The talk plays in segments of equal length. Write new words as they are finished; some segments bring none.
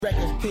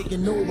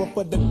taking over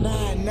for the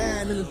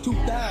 99 in the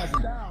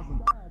 2000.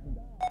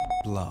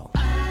 Blow.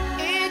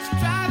 It's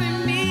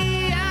driving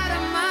me out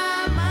of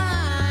my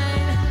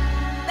mind.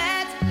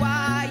 That's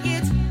why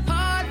it's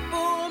hard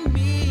for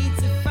me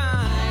to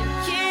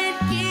find. Can't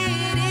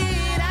get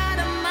it out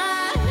of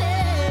my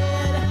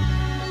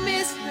head.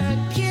 Miss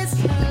her, kiss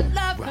her,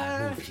 love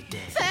her.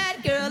 That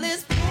girl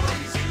is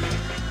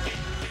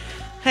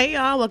Hey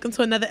y'all, welcome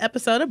to another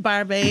episode of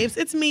Bar Babes.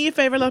 It's me, your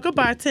favorite local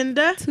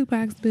bartender.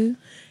 Tupac's boo.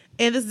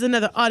 And this is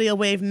another Audio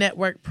Wave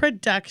Network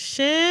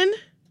production.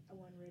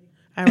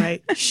 All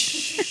right.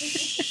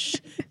 Shh.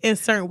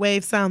 Insert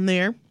wave sound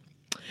there.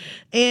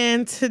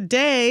 And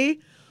today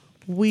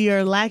we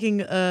are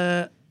lacking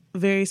a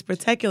very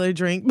spectacular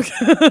drink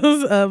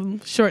because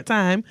of short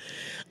time.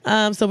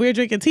 So we're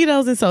drinking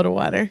Tito's and soda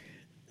water.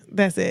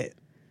 That's it.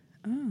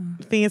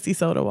 Fancy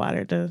soda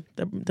water,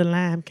 the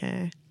lime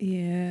kind.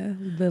 Yeah,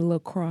 the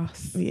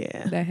lacrosse.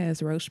 Yeah. That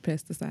has roach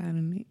pesticide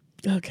in it.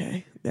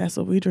 Okay. That's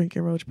what we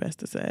drinking, roach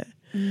pesticide.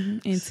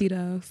 And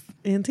Tito's.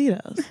 And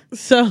Tito's.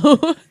 So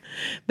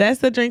that's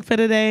the drink for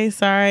today.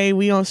 Sorry,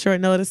 we on short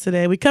notice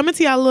today. We coming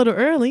to y'all a little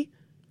early.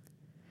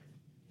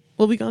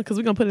 Well, we're gonna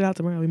put it out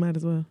tomorrow. We might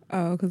as well.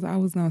 Oh, because I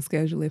was gonna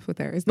schedule it for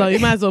Thursday. No, you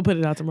might as well put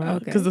it out tomorrow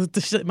Okay. because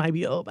the shit might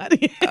be old by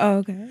then. Oh,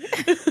 okay.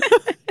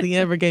 The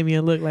Amber gave me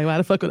a look like, why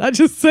the fuck would I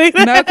just say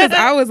that? No, because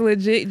I was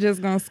legit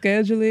just gonna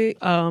schedule it.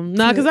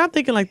 No, because I'm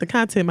thinking like the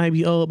content might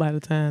be old by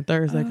the time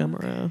Thursday come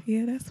around.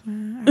 Yeah, that's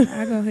fine.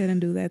 I'll go ahead and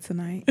do that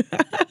tonight.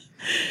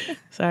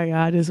 Sorry, y'all.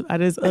 I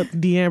just upped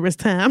D'Amber's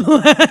time.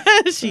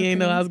 She ain't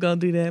know I was gonna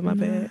do that. My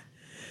bad.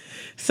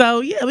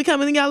 So yeah, we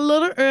coming to y'all a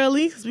little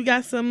early because we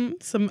got some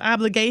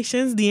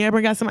obligations.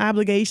 D'Amber got some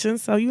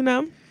obligations, so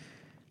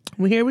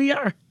here we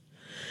are.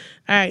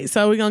 All right,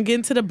 so we're gonna get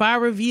into the bar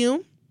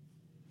review.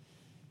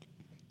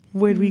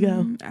 Where'd we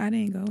go? I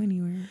didn't go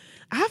anywhere.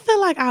 I feel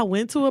like I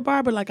went to a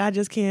bar, but like I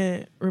just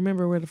can't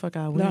remember where the fuck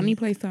I went. The only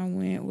place I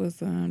went was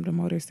the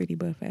Motor City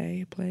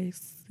Buffet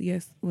place.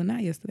 Yes, well,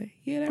 not yesterday.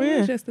 Yeah, that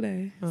was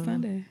yesterday,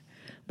 Sunday.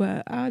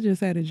 But I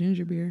just had a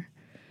ginger beer.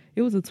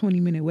 It was a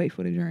 20-minute wait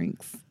for the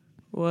drinks.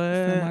 What?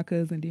 So my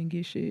cousin didn't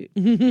get shit.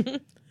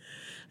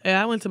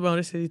 Yeah, I went to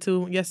Motor City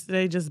too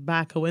yesterday just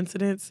by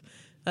coincidence,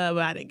 but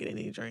I didn't get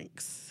any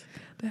drinks.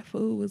 That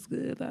food was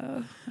good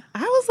though.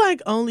 I was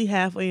like only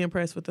halfway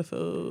impressed with the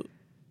food.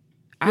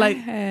 I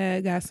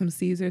had got some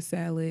Caesar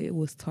salad. It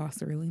was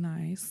tossed really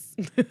nice.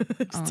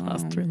 It's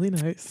tossed really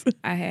nice.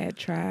 I had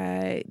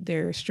tried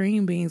their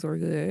string beans were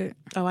good.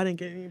 Oh, I didn't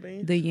get any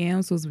beans. The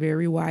yams was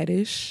very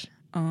whitish.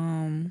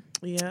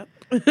 Yep.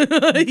 What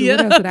else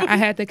did I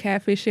had the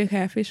catfish. The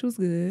catfish was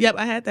good. Yep,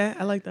 I had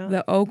that. I like that.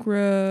 The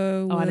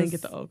okra was, I didn't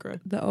get the okra.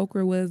 The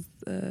okra was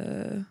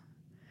you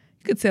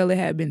could tell it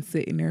had been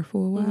sitting there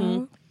for a while.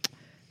 Mm-hmm.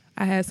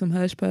 I had some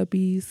hush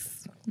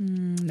puppies.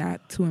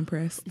 Not too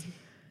impressed.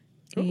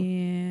 Ooh.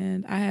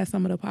 And I had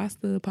some of the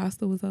pasta. The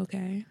pasta was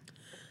okay.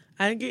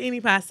 I didn't get any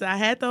pasta. I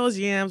had those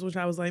yams, which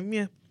I was like,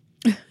 yeah.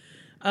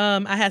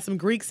 I had some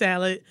Greek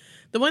salad.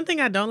 The one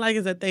thing I don't like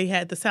is that they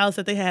had the salads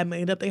that they had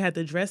made up. They had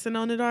the dressing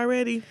on it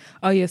already.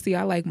 Oh yeah, see,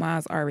 I like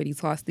mine's already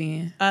tossed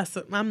in.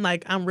 So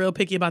I'm real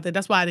picky about that.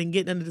 That's why I didn't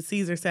get none of the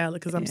Caesar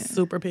salad because I'm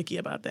super picky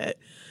about that.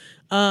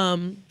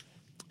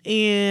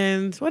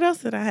 And what else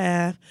did I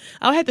have?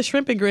 I had the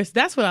shrimp and grits.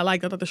 That's what I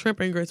liked. I thought the shrimp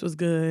and grits was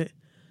good.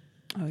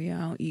 Oh yeah,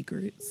 I don't eat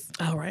grits.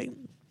 All right.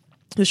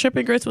 The shrimp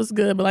and grits was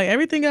good, but like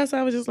everything else,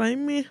 I was just like,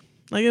 meh.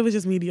 Like it was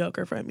just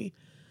mediocre for me.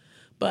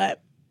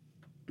 But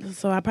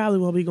so I probably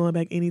won't be going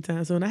back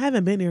anytime soon. I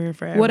haven't been here in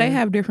forever. Well, they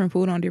have different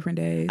food on different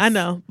days. I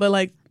know, but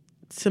like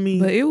to me,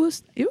 but it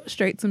was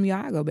straight to me.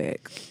 I go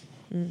back.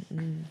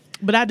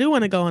 But I do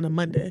want to go on a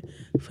Monday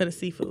for the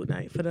seafood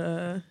night for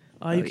the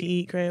all you can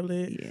eat crab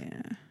legs.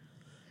 Yeah,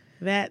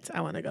 that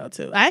I want to go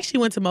to. I actually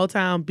went to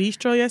Motown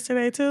Bistro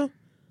yesterday too.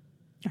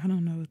 I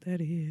don't know what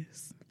that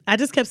is. I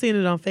just kept seeing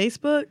it on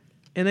Facebook,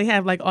 and they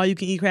have like all you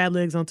can eat crab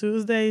legs on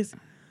Tuesdays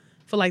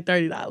for like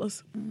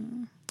 $30.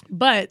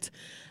 But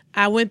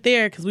I went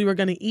there because we were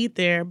gonna eat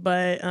there,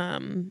 but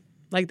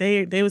like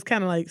they was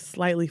kind of like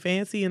slightly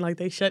fancy, and like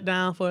they shut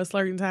down for a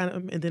certain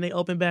time, and then they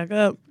opened back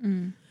up.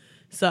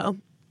 So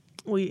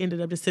we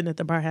ended up just sitting at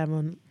the bar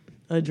having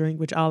a drink,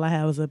 which all I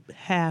had was a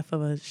half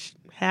of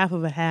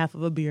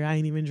a beer. I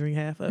didn't even drink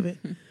half of it.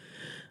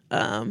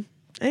 And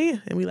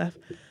we left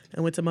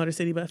and went to Motor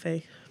City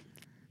Buffet.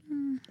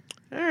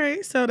 All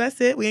right, so that's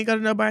it. We ain't go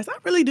to no bars. I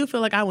really do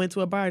feel like I went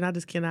to a bar and I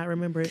just cannot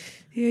remember it.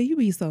 Yeah, you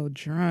be so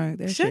drunk.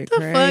 That Shut shit the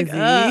crazy.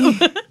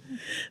 fuck up.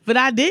 But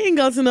I didn't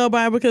go to no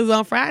bar because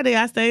on Friday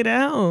I stayed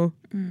at home.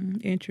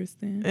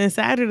 Interesting. And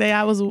Saturday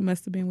I was,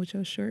 Must have been with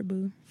your short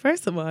boo.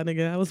 first of all,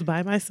 nigga, I was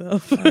by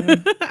myself.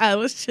 I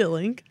was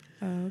chilling.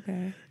 Oh,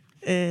 okay.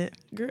 And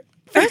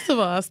first of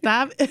all,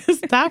 stop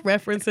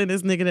referencing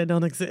this nigga that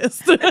don't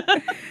exist.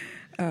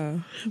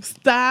 Oh,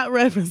 Stop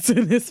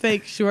referencing this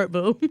fake short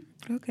boo.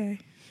 okay.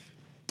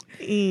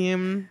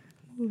 Moving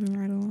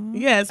right along.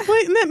 Yes,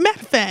 matter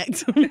of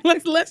fact,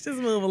 let's just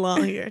move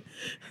along here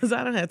because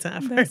I don't have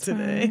time for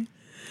today. Fine.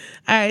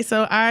 All right,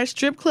 so our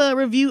strip club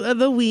review of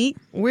the week.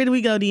 Where do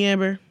we go,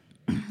 D'Amber?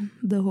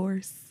 The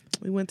horse.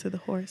 We went to the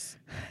horse.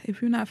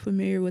 If you're not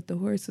familiar with the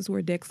horse, it's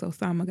where Dex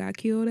Osama got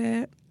killed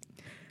at.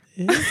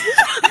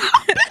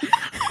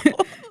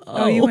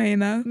 Oh, you ain't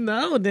know?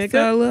 No, nigga.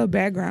 So a little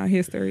background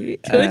history.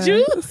 Could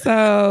you?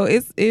 So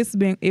it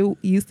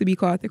used to be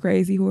called the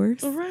Crazy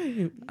Horse.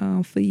 Right.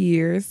 For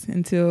years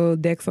until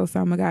Dex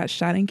Osama got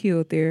shot and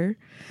killed there.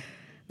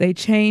 They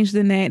changed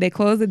the name. They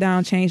closed it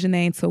down, changed the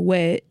name to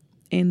Wet.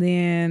 And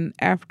then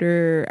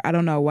after, I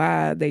don't know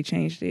why they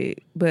changed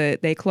it,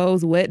 but they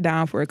closed Wet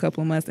down for a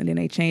couple of months and then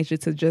they changed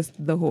it to just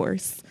the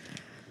Horse.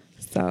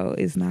 So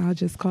it's now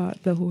just called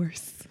the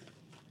Horse.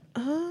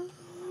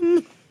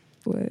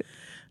 What?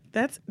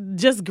 That's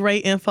just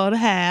great info to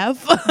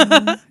have.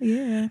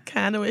 Yeah.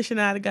 Kind of wishing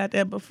I'd have got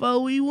that before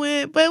we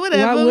went, but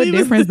whatever. What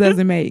difference does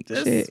it make?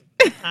 Just- Shit.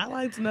 I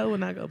like to know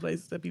when I go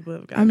places that people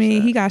have got I mean,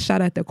 shot. he got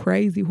shot at the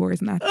Crazy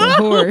Horse, not the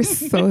horse.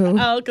 So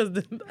Oh,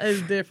 because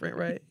it's different,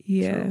 right?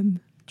 yeah,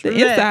 True the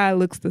that. inside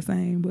looks the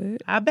same,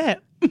 but I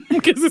bet.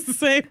 Because it's the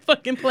same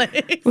fucking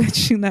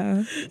place. you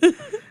know,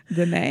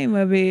 the name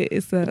of it,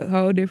 it's a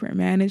whole different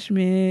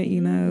management,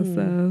 you know.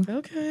 So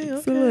Okay,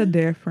 it's a little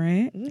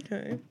different.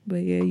 Okay.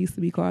 But yeah, it used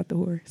to be called the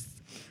Horse.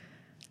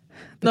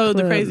 No, the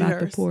Club, Crazy not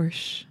Horse. the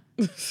Porsche.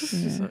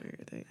 So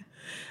irritating.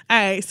 All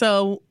right,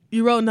 so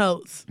you wrote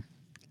notes.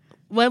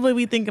 What would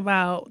we think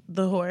about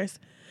the horse?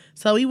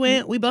 So we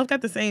both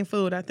got the same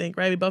food, I think,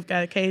 right? We both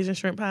got a Cajun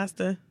shrimp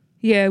pasta.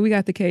 Yeah, we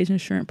got the Cajun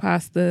shrimp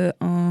pasta.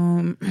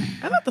 I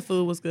thought the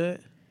food was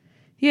good.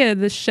 Yeah,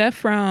 the chef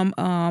from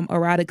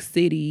Erotic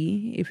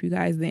City, if you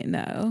guys didn't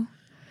know.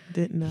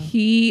 Didn't know.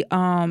 He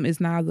is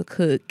now the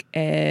cook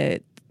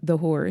at the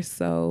Horse.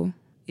 So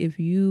if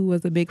you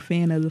was a big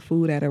fan of the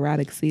food at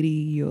Erotic City,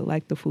 you'll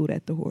like the food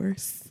at the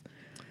Horse.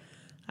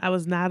 I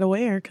was not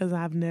aware because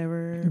I've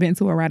never Been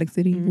to Erotic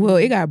City? Well,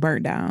 it got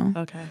burnt down.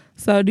 Okay.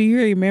 So do you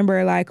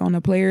remember like on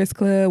the Players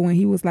Club when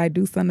he was like,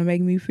 do something to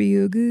make me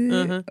feel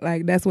good?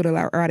 Like that's what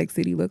Erotic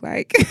City looked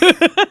like.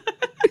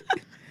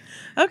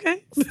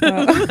 Okay.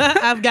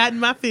 I've gotten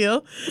my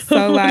feel.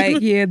 So like,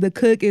 yeah, the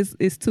cook is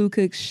two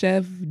cooks,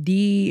 Chef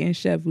D and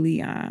Chef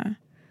Leon,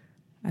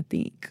 I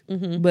think.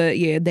 But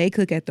yeah, they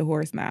cook at the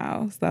Horse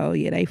now. So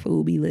yeah, they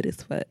food be lit as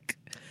fuck.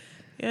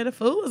 Yeah, the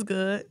food was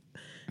good.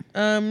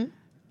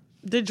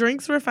 The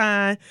drinks were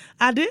fine.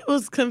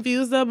 Was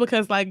confused though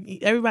because like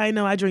everybody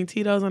know I drink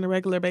Tito's on a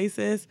regular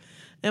basis,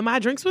 and my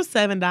drinks was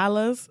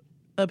 $7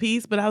 a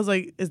piece. But I was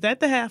like, is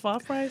that the half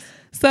off price?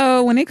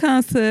 So when it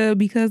comes to,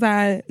 because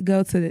I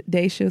go to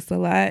day shifts a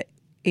lot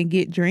and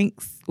get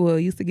drinks, well,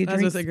 used to get I was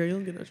drinks. gonna say, girl, you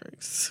don't get no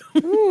drinks.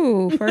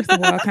 Ooh, first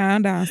of all,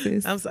 calm down,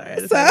 sis. I'm sorry, I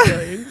just had to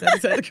tell you. I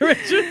just had to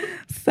correct you.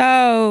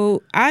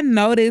 So I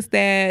noticed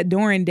that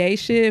during day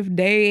shift,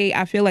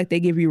 I feel like they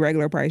give you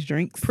regular price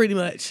drinks Pretty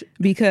much.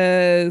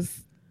 because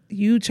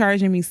you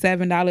charging me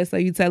 $7, so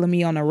you telling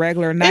me on a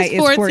regular night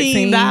It's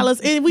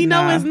 $14, and we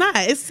know Nah. it's not.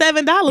 It's $7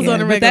 on a but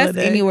regular that's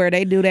day. anywhere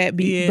they do that.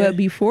 Yeah. But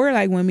before,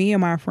 like when me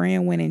and my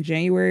friend went in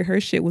January,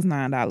 her shit was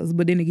 $9.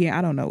 But then again,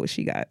 I don't know what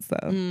she got.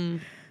 So,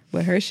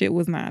 but her shit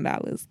was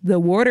 $9. The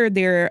water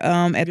there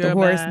at the Girl,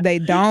 Horse, bye. they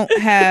don't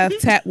have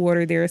tap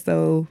water there.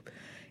 So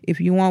if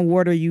you want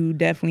water, you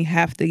definitely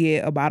have to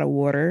get a bottle of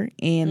water,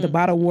 and the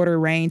bottle of water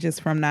ranges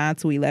from $9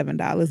 to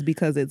 $11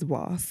 because it's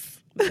Voss.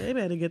 They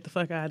better get the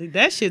fuck out of here.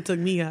 That shit took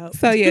me out.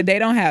 So yeah, they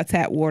don't have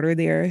tap water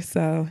there.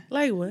 So,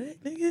 Like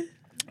what, nigga?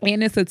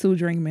 and it's a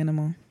 2-drink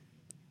minimum.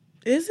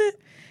 Is it?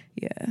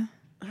 Yeah,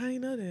 I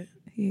didn't know that.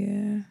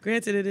 yeah.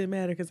 Granted, it didn't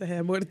matter because I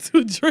had more than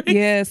 2 drinks.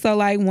 Yeah, so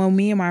like when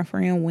me and my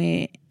friend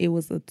went, it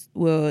was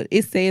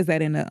it says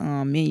that in the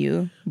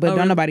menu, but don't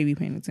really? nobody be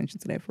paying attention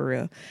to that for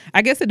real.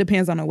 I guess it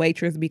depends on the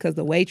waitress because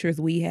the waitress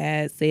we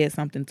had said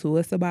something to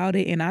us about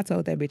it, and I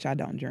told that bitch I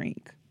don't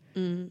drink.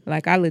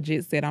 Like I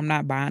legit said I'm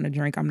not buying a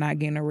drink, I'm not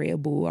getting a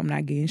Red Bull, I'm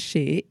not getting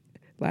shit.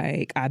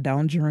 Like I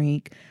don't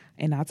drink,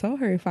 and I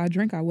told her if I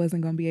drink I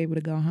wasn't gonna be able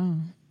to go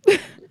home.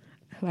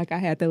 Like I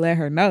had to let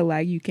her know,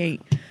 like you can't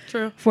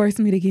True. force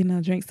me to get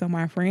no drink. So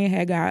my friend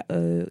had got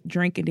a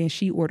drink and then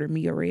she ordered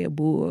me a Red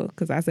Bull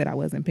because I said I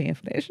wasn't paying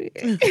for that shit.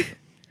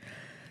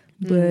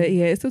 But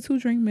yeah, it's a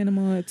 2-drink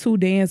minimum, a 2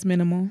 dance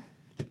minimum.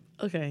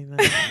 Okay, no.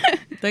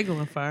 They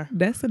going far.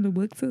 That's in the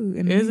book too.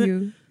 In the Is it?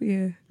 menu.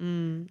 Yeah.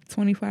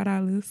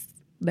 $25.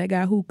 That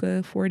got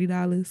hookah,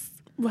 $40.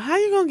 Well, how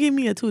you gonna give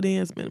me a 2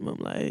 dance minimum?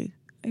 Like,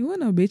 Ain't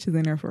wasn't no bitches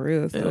in there for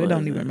real, so It it don't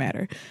wasn't. even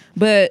matter.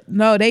 But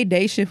no, they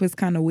day shift is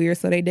kind of weird.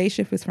 So they day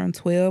shift is from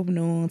 12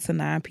 noon to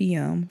 9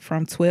 p.m.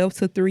 From 12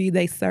 to 3,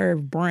 they serve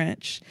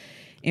brunch.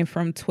 And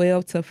from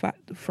 12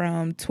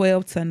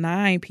 to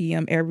 9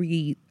 p.m.,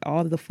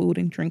 all the food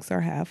and drinks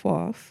are half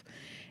off.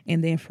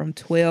 And then from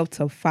 12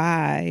 to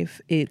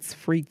 5, it's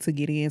free to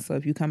get in. So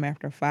if you come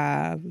after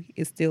 5,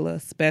 it's still a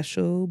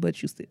special,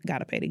 but you still got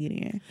to pay to get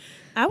in.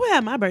 I would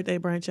have my birthday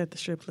brunch at the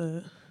strip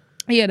club.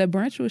 Yeah, the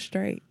brunch was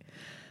straight.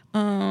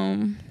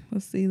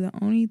 Let's see. The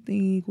only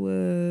thing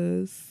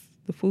was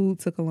the food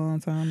took a long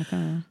time to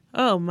come.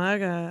 Oh my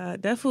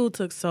god, that food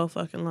took so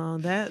fucking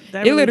long. That It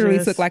really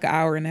literally took like an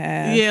hour and a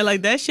half. Yeah,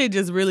 like that shit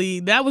just really.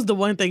 That was the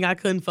one thing I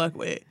couldn't fuck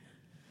with.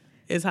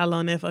 is how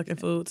long that fucking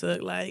food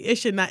took. Like, it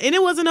should not. And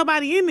it wasn't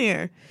nobody in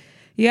there.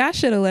 Yeah, I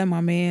should have let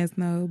my mans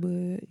know, but,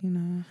 you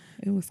know,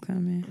 it was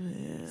coming.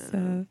 Yeah.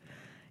 So,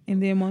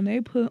 and then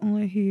Monet put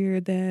on here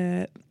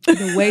that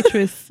the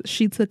waitress,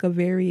 she took a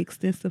very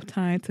extensive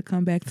time to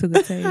come back to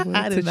the table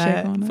I to did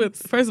check on not.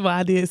 us. First of all,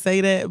 I did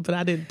say that, but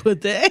I didn't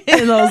put that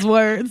in those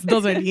words.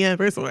 Those are the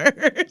Amber's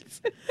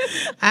words.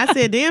 I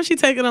said, damn, she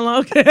taking a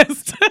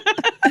longest.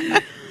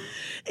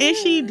 And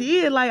she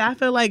did. Like, I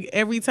feel like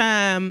every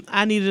time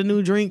I needed a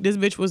new drink, this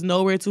bitch was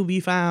nowhere to be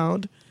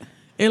found.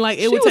 And like,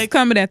 She was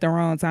coming at the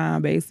wrong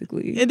time,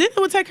 basically. And then it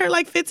would take her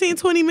like 15,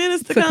 20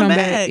 minutes to come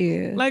back.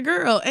 Yeah. Like,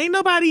 girl, ain't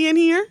nobody in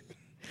here.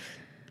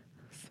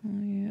 So,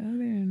 yeah, other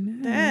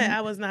than That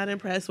I was not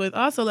impressed with.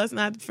 Also, let's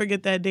not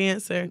forget that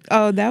dancer.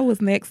 Oh, that was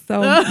next.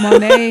 So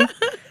Monet,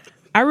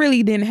 I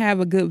really didn't have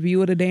a good view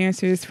of the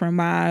dancers from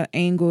my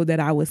angle that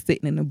I was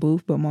sitting in the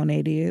booth, but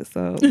Monet did.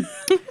 So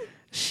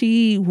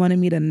she wanted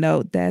me to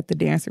note that the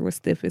dancer was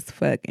stiff as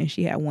fuck and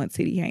she had one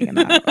titty hanging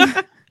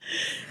out.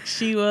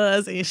 She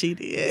was, and she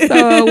did.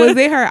 So was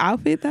it her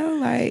outfit though?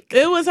 Like,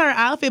 it was her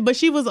outfit, but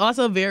she was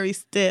also very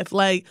stiff.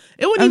 Like,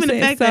 it wasn't even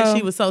the fact that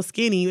she was so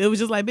skinny. It was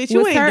just like, bitch, you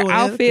was ain't her doing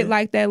outfit anything.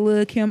 like that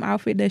Lil' Kim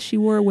outfit that she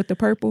wore with the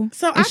purple?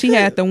 So and she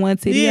had the one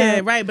titty Yeah,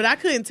 out? right. But I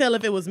couldn't tell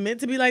if it was meant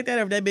to be like that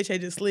or if that bitch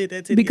had just slid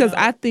that titty Because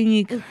out.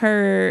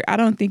 I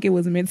don't think it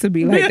was meant to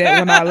be like that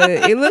when I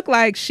looked. It looked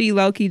like she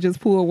low-key just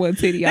pulled one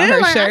titty out her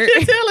like, shirt. I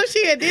couldn't tell if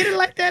she had did it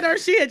like that or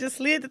she had just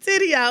slid the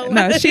titty out.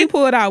 No, she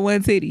pulled out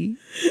one titty.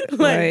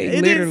 Like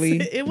it literally.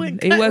 didn't- it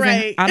wouldn't It cut wasn't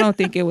right. I don't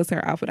think it was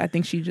her outfit. I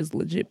think she just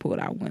legit pulled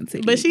out one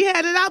titty. But she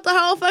had it out the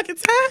whole fucking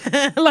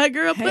time. Like,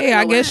 girl, put Hey, it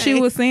I guess she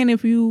away. was saying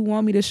if you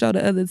want me to show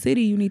the other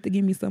titty, you need to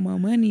give me some more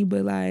money.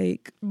 But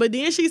like, But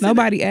then she said,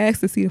 nobody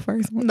asked to see the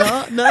first one.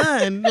 no,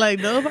 none. Like,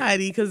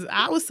 nobody. Because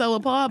I was so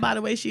appalled by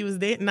the way she was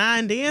dancing.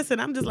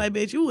 I'm just like,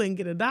 bitch, you wouldn't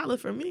get $1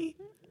 from me.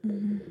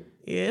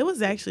 Yeah, it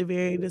was actually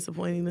very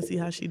disappointing to see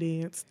how she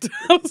danced.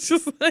 I was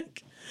just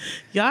like,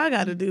 y'all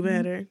got to do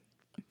better.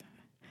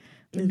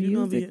 The If you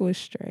gonna music be- was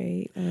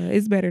straight.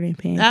 It's better than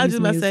Pantheon's I was just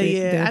about to say,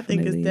 music, yeah, I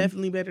think it's definitely.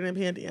 definitely better than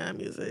Pantheon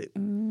music.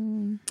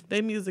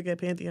 They music at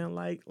Pantheon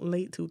like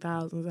late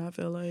 2000s, I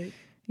feel like.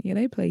 Yeah,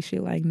 they play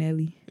shit like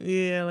Nelly.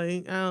 Yeah,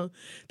 like, I don't,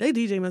 they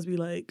DJ must be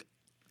like,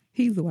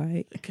 He's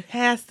white.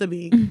 has to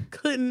be,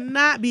 could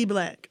not be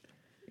black.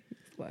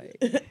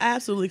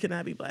 Absolutely could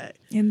not be black.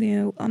 And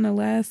then on the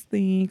last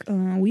thing,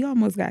 we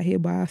almost got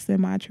hit by a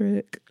semi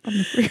truck on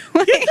the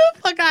freeway. Get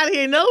the fuck out of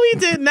here. No, we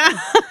did not.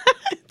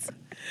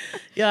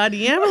 Y'all,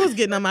 Deanna was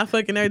getting on my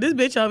fucking nerve. This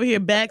bitch over here,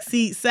 back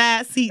seat,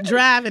 side seat,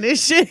 driving and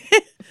shit.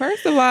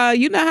 First of all,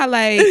 you know how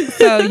like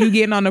so you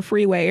getting on the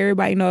freeway.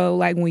 Everybody know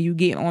like when you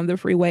get on the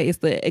freeway, it's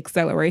the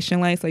acceleration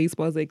lane, so you're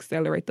supposed to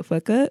accelerate the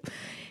fuck up.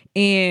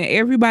 And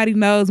everybody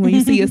knows when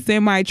you see a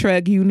semi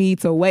truck, you need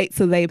to wait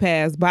till they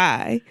pass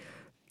by.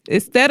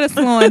 Instead of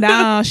slowing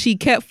down, she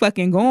kept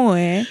fucking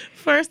going.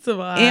 First of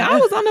all, And I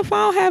was on the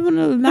phone having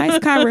a nice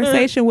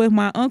conversation with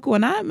my uncle,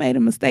 and I made a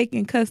mistake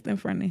and cussed in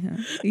front of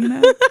him, you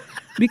know,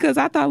 because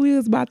I thought we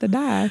was about to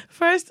die.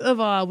 First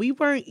of all, we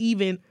weren't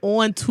even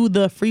onto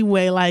the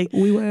freeway. Like,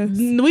 We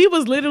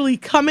was literally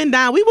coming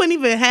down. We weren't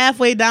even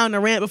halfway down the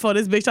ramp before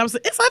this bitch. I was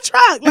like, it's a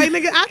truck. Like,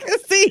 nigga, I can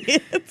see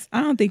it.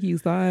 I don't think you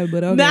saw it,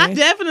 but okay. Nah, I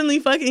definitely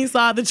fucking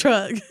saw the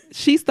truck.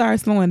 She started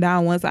slowing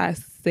down once I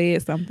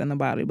said something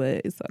about it,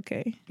 but it's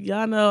okay.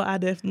 Y'all know I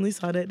definitely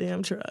saw that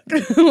damn truck.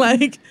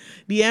 Like,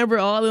 the Amber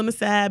all on the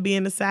side,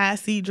 being the side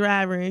seat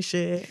driver and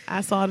shit.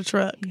 I saw the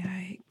truck.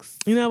 Yikes.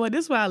 You know what?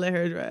 This is why I let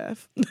her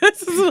drive.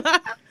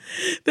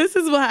 This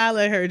is why I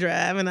let her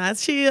drive, and I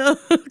chill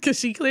because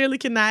she clearly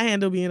cannot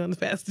handle being on the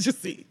passenger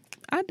seat.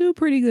 I do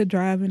pretty good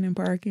driving and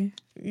parking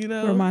You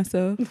know, for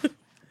myself.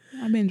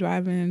 I've been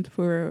driving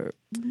for,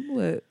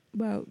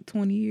 about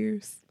 20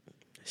 years.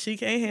 she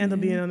can't handle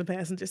being on the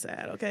passenger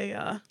side. Okay,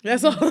 y'all.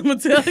 That's all I'm gonna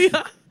tell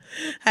y'all.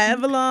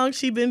 However long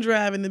she been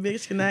driving, the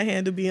bitch cannot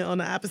handle being on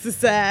the opposite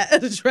side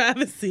of the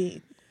driving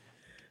seat.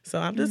 So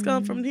I'm just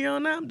gonna, from here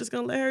on out, I'm just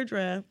gonna let her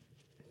drive.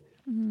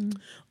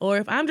 Or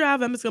if I'm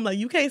driving, I'm just gonna be like,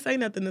 you can't say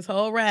nothing this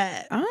whole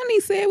ride. I only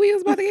said we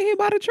was about to get hit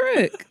by the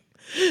truck.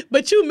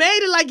 But you made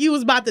it like you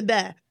was about to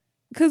die.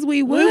 Because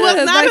we was. We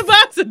was not like,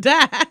 about to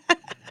die.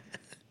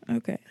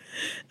 Okay.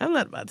 I'm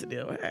not about to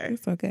deal with her.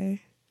 It's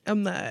okay.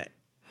 I'm not.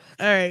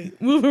 All right,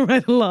 moving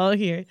right along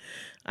here.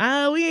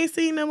 We ain't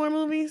seen no more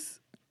movies.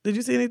 Did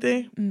you see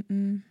anything?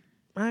 Mm-mm.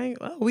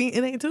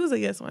 It ain't Tuesday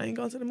yet, so I ain't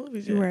going to the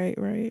movies yet.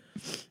 Right.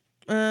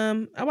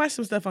 I watched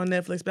some stuff on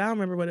Netflix, but I don't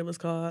remember what it was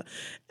called.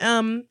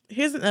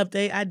 Here's an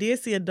update. I did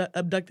see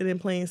Abducted in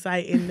Plain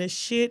Sight, and the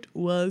shit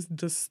was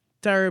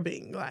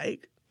disturbing.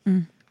 Like,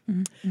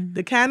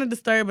 the kind of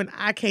disturbing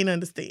I can't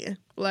understand.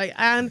 Like,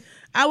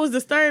 I was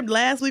disturbed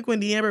last week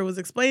when Deamber was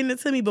explaining it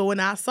to me, but when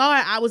I saw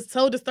it, I was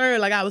so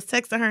disturbed. Like, I was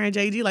texting her and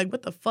JG, like,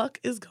 what the fuck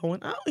is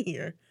going on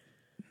here?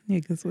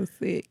 Niggas was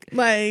sick.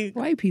 Like,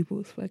 White people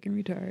was fucking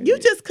retarded. you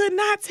just could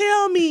not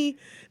tell me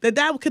that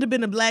could have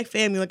been a black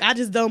family. Like, I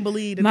just don't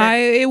believe that. Nah,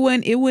 it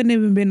wouldn't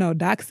even been no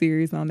doc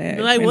series on that.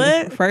 Like in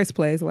what? the first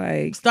place.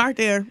 Like, Start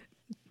there.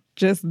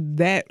 just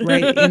that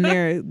right in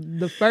there.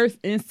 The first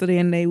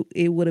incident,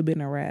 it would have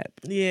been a wrap.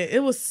 Yeah,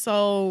 it was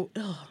so.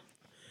 Ugh.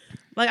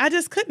 Like, I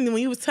just couldn't.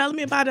 When you was telling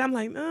me about it, I'm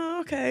like,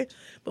 oh, okay.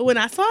 But when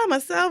I saw it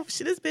myself,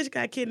 this bitch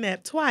got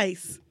kidnapped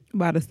twice.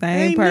 By the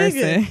same Hey,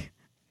 person. nigga.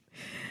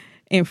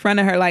 In front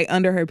of her, like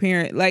under her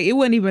parent. Like, it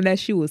wasn't even that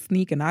she was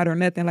sneaking out or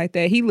nothing like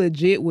that. He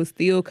legit was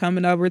still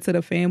coming over to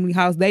the family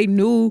house. They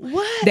knew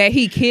that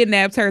he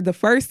kidnapped her the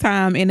first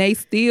time, and they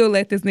still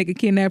let this nigga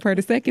kidnap her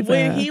the second time.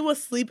 When he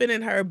was sleeping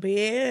in her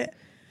bed,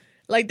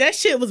 like, that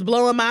shit was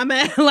blowing my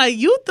mind. Like,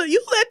 you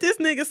let this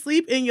nigga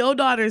sleep in your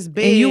daughter's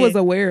bed. And you was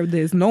aware of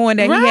this, knowing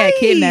that he had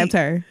kidnapped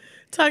her.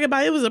 Talking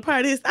about it was a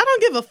part of his. I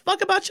don't give a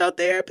fuck about your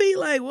therapy.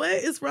 Like, what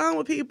is wrong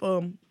with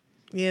people?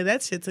 Yeah,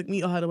 that shit took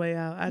me all the way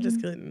out. I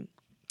just couldn't.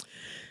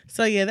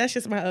 So, yeah, that's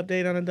just my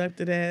update on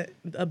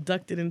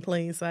Abducted in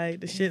Plain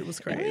Sight. The shit was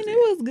crazy. I mean, it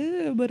was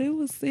good, but it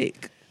was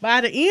sick.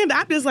 By the end,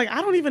 I'm just like,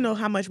 I don't even know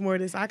how much more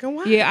of this I can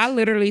watch. Yeah, I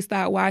literally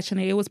stopped watching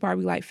it. It was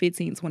probably like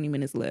 15, 20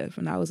 minutes left.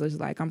 And I was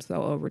just like, I'm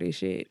so over this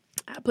shit.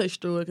 I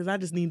pushed through it because I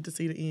just needed to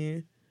see the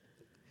end.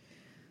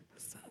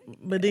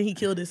 But then he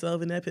killed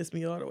himself, and that pissed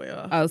me all the way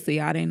off. Oh,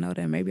 see, I didn't know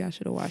that. Maybe I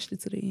should have watched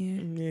it to the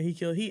end.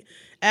 Yeah,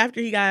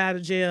 after he got out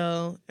of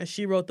jail and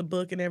she wrote the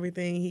book and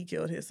everything, he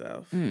killed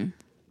himself.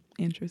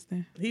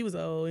 Interesting. He was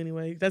old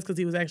anyway. That's because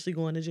he was actually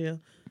going to jail.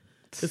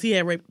 Because he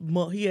had raped,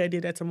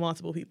 did that to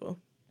multiple people.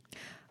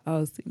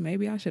 Oh, see,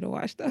 maybe I should have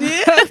watched the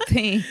whole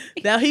thing.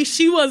 Now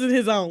she wasn't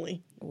his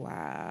only.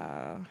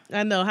 Wow.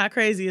 I know. How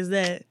crazy is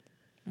that?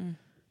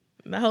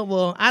 I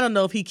don't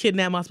know if he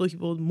kidnapped multiple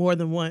people more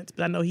than once,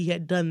 but I know he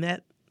had done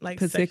that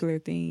particular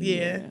thing.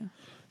 Yeah.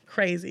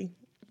 Crazy.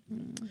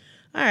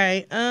 All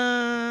right.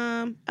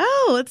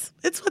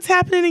 It's what's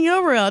happening in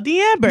your world.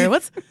 D'Amber,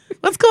 what's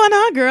going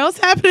on, girl? What's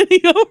happening in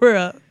your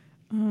world?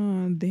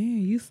 Oh, damn,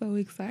 you so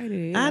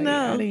excited. I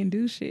know. I didn't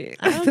do shit.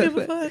 I don't give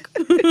a fuck.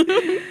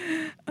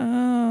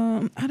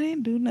 I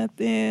didn't do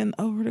nothing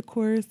over the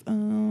course.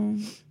 I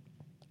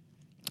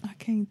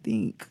can't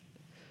think.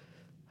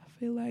 I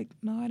feel like,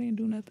 no, I didn't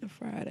do nothing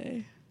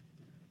Friday.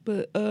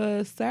 But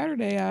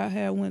Saturday, I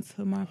had went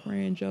to my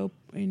friend Joe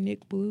and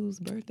Nick Blue's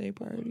birthday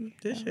party.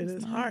 This shit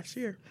is harsh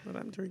here, but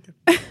I'm drinking.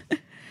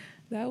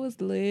 That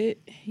was lit.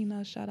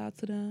 Shout out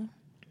to them.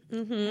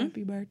 Mm-hmm.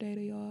 Happy birthday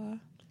to y'all.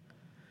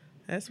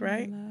 That's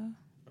right.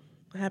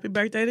 Happy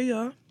birthday to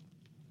y'all.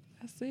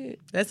 That's it.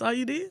 That's all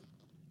you did?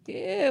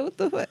 Yeah, what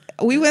the fuck?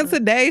 We went to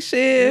day There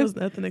shift. was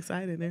nothing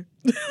exciting there.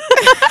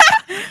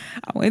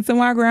 I went to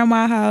my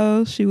grandma's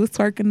house. She was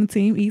twerking the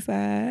Team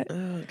Eastside.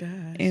 Oh,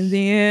 gosh. And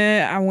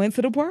then I went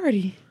to the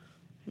party.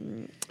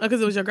 Oh,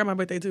 because it was your grandma's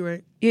birthday too,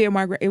 right? Yeah,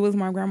 it was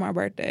my grandma's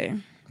birthday.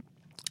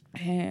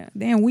 And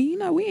then we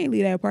ain't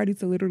leave that party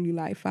till literally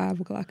like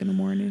 5 o'clock in the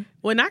morning.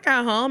 When I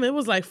got home, it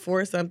was like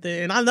 4 something.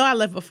 And I know I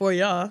left before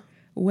y'all.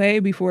 Way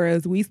before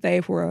us. We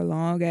stayed for a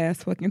long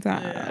ass fucking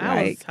time. Yeah,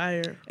 I was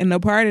tired. And the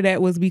part of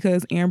that was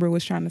because Amber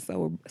was trying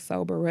to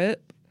sober up.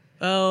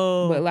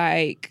 Oh. But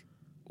like,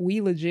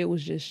 we legit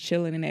was just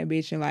chilling in that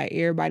bitch, and like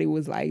everybody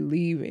was like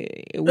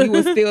leaving. We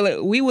was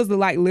still, we was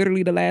like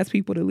literally the last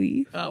people to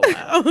leave. Oh,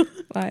 wow.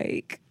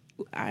 Like,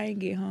 I ain't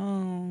get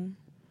home.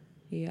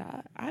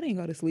 Yeah, I didn't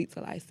go to sleep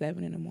till like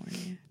 7 in the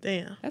morning.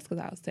 Damn. That's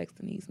because I was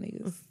texting these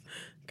niggas.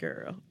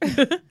 Girl.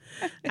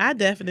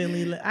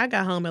 I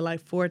got home at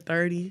like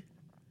 4:30.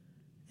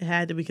 It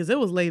had to be because it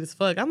was late as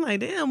fuck. I'm like,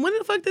 damn, when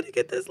the fuck did it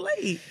get this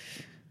late?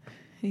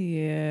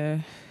 Yeah,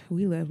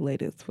 we left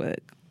late as fuck.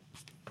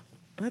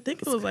 I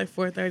think it was like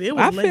 4:30. It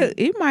was late. Feel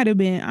it might have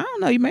been, I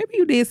don't know, maybe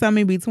you did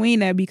something in between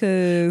that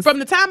because... From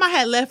the time I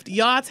had left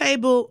y'all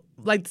table,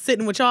 like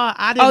sitting with y'all,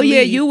 I didn't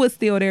yeah, leave. you was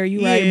still there,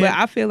 right. Yeah. But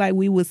I feel like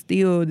we was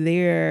still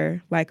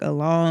there like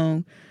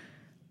along.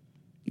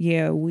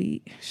 Yeah,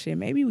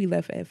 maybe we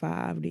left at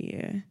 5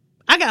 then.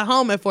 I got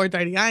home at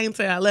 4:30. I ain't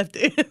say I left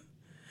it.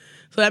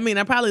 So I mean,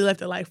 I probably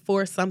left at like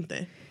 4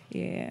 something.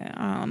 Yeah,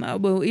 I don't know,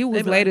 but it was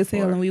Maybe late like as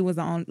hell, 4. and we was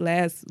on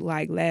last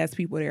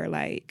people there.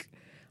 Like,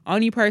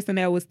 only person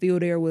that was still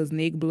there was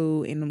Nick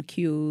Blue and them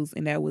Qs,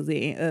 and that was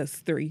it, and us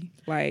 3.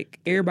 Like,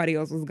 everybody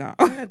else was gone.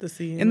 I had to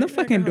see him. And the Maybe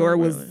I fucking got door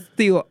home was early.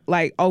 still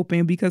like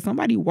open because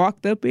somebody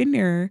walked up in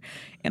there,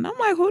 and I'm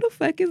like, who the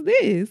fuck is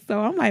this? So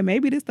I'm like,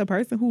 maybe this the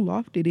person who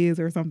lofted is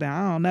or something.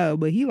 I don't know,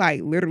 but he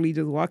like literally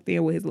just walked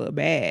in with his little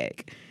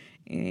bag,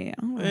 and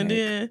I'm like, And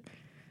then,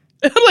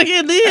 I'm like,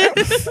 and then,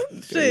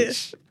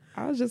 shit.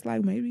 I was just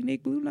like, maybe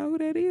Nick Blue know who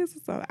that is.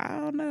 So I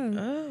don't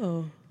know.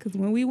 Oh. Because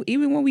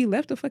even when we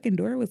left, the fucking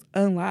door was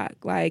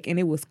unlocked, like, and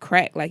it was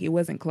cracked, like it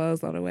wasn't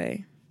closed all the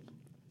way.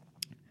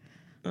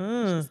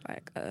 Just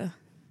like,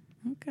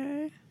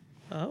 okay.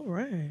 All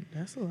right.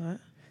 That's a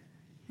lot.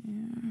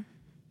 Yeah.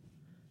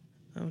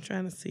 I'm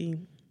trying to see.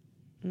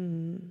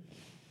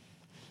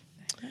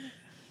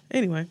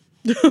 Anyway,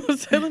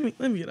 so let me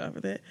get off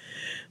of that.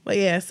 But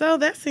yeah, so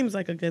that seems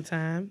like a good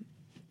time.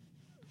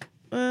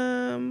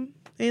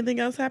 Anything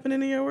else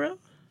happening in your world?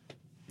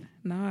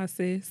 Nah,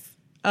 sis.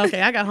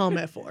 Okay, I got home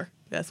at 4.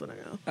 That's when I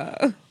go.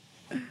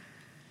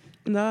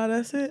 Nah,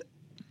 that's it.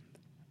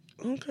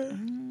 Okay.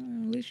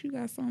 At least you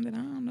got something that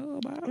I don't know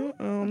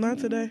about. Not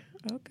today.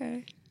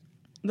 Okay.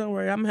 Don't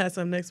worry, I'm gonna have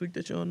something next week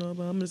that you don't know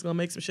about. I'm just gonna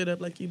make some shit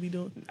up like you be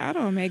doing. I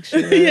don't make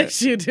shit up.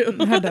 Yes, you do.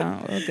 I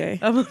don't. Okay.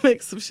 I'm gonna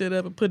make some shit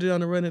up and put it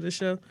on the run of the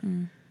show.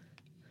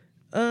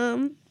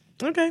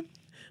 Okay.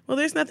 Well,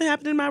 there's nothing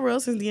happening in my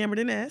world since the Amber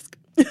didn't ask.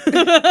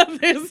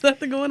 There's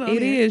nothing going on.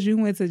 It here. is. You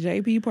went to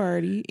JP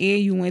party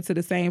and you went to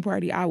the same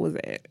party I was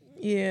at.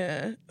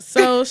 Yeah.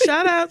 So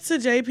shout out to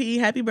JP.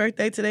 Happy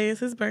birthday. Today is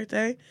his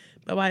birthday.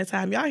 But by the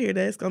time y'all hear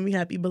that, it's gonna be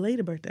happy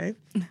belated birthday.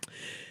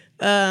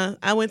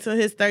 I went to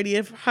his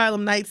 30th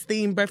Harlem Nights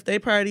themed birthday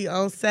party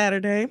on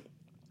Saturday.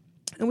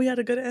 And we had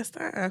a good ass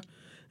time.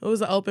 It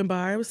was an open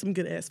bar. It was some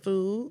good ass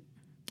food.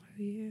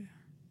 Yeah.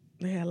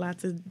 They had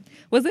lots of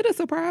Was it a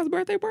surprise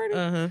birthday party?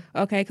 Uh-huh.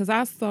 Okay, because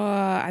I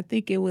saw, I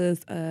think it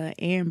was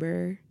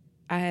Amber.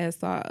 I had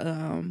saw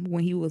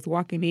when he was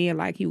walking in,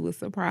 like he was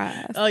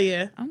surprised. Oh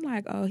yeah. I'm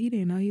like, oh, he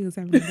didn't know he was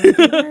having a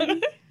birthday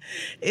party.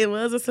 It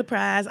was a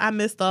surprise. I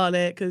missed all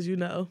that because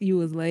You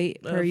was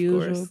late, per Of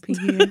usual, course.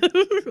 PM.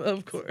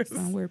 Of course.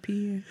 Somewhere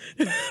PM.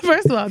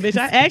 First of all, bitch,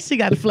 I actually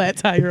got a flat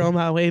tire on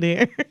my way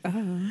there.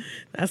 Oh,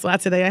 That's why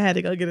today I had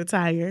to go get a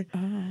tire.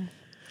 oh.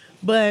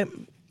 But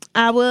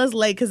I was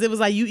late because it was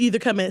like you either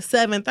come at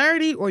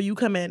 7:30 or you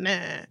come at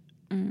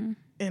 9.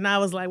 And I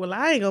was like, well,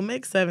 I ain't gonna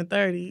make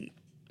 7:30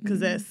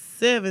 because at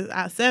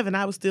 7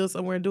 I was still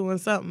somewhere doing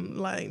something,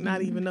 like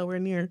not even nowhere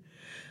near.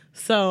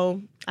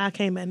 So I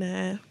came at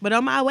 9. But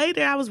on my way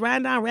there, I was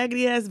riding down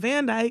raggedy ass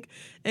Van Dyke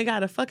and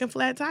got a fucking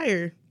flat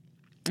tire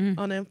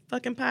on them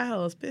fucking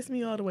potholes. Pissed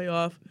me all the way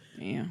off.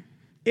 Yeah.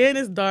 And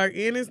it's dark.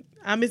 And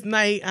it's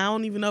night. I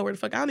don't even know where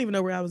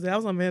I was at. I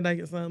was on Van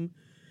Dyke or something.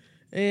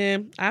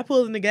 And I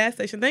pulled in the gas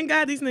station. Thank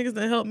God these niggas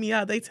done helped me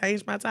out. They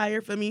changed my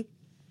tire for me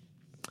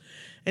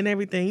and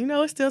everything. You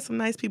know, it's still some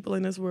nice people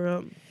in this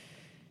world.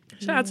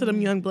 Shout out to them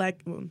young black,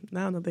 well, I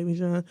don't know if they was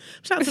young.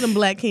 Shout out to them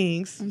black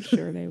kings. I'm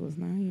sure they was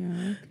not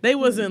young. They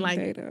wasn't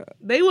like,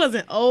 they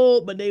wasn't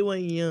old, but they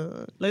wasn't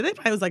young. Like, they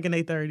probably was like in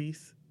their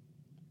 30s.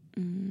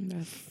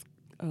 That's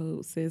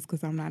old, sis,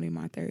 because I'm not in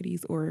my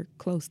 30s or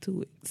close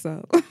to it.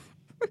 So.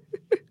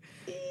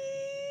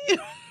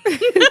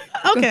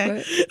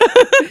 Okay.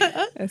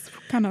 That's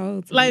kind of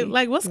old to me.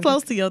 Like what's But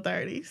close to your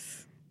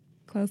 30s?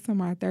 Close to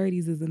my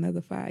 30s is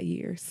another 5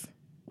 years.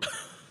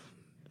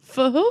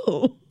 For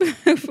who?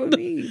 For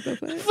me. But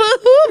For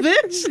who,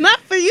 bitch? Not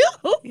for you.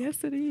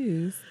 yes, it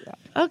is.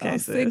 Okay,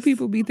 Sick sis.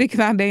 people be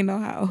thinking they know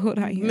how old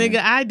I am. Nigga,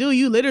 I do.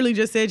 You literally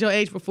just said your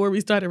age before we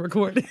started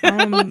recording.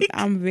 Like,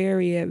 I'm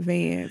very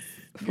advanced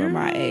for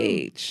my Girl.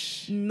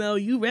 age. no,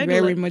 you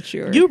regular. Very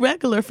mature. You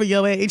regular for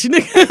your age,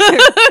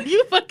 nigga.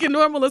 You fucking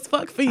normal as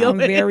fuck for your I'm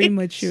age. very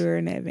mature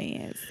and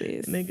advanced,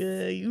 sis.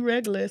 Nigga, you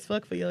regular as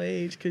fuck for your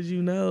age because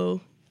you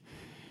know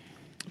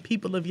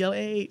people of your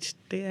age,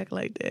 they act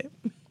like that.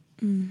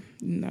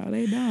 No,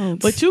 they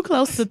don't. But you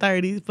close to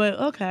 30s, but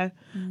okay.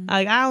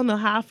 Like, I don't know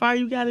how far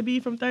you got to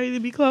be from 30 to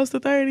be close to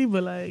 30,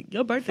 but like,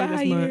 your birthday 5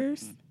 this month.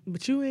 years.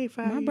 But you ain't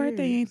 5 My years.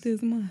 birthday ain't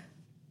this month.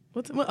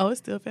 Oh, it's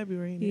still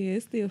February. Ain't it? Yeah,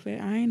 it's still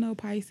fair. I ain't no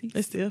Pisces.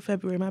 It's still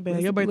February. My bad.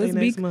 Let's- Your birthday let's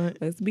next be, month.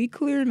 Let's be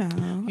clear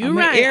now. You're I'm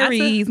right. An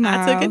Aries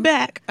now. I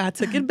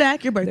took it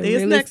back. Your The birthday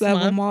is realest next of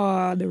month. them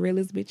all. The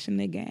realest bitch in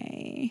the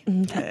game.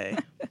 Okay.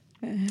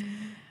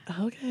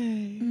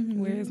 Okay.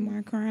 Where's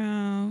my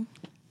crown?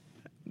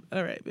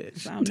 All right,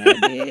 bitch. I'm that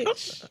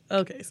bitch.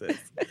 Okay, sis.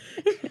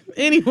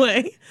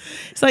 Anyway,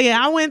 so yeah,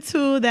 I went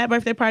to that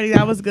birthday party.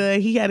 That was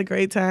good. He had a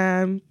great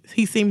time.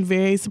 He seemed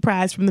very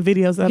surprised from the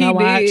videos that He I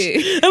watched.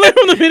 did.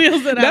 From the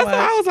videos that I That's watched.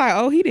 why I was like,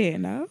 oh, he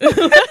didn't know.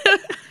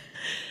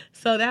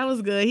 So that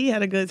was good. He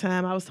had a good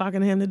time. I was talking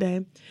to him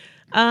today.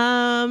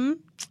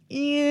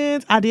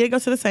 And I did go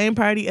to the same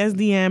party as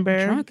the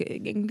Amber.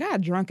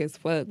 Got drunk as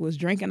fuck. Was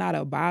drinking out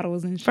of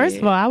bottles and shit. First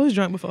of all, I was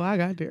drunk before I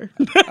got there.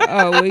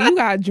 Oh, well, you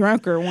got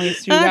drunker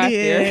once you got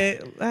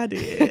there. I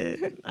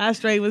did. I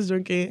straight was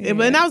drinking. Yeah.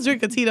 But I was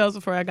drinking Tito's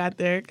before I got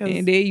there. 'Cause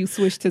And then you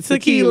switched to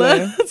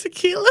tequila.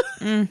 tequila.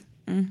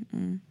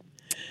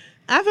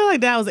 I feel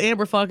like that was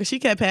Amber fault because she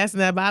kept passing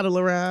that bottle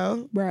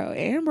around. Bro,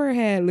 Amber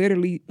had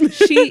literally,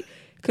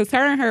 because her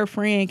and her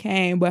friend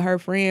came, but her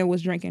friend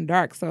was drinking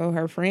dark. So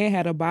her friend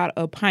had a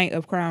pint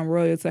of Crown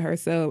Royal to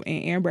herself,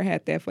 and Amber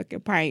had that fucking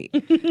pint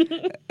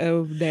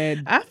of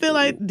that I feel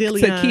like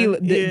Deleon. tequila,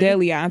 yeah.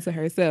 Deleon to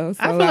herself.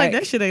 So I feel like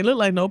that shit ain't look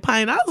like no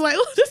pint. I was like,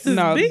 oh, this is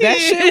no, big. that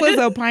shit was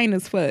a pint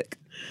as fuck.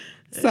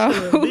 Shit So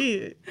was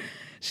big.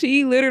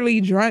 she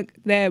literally drunk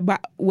that,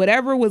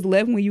 whatever was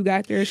left when you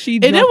got there, she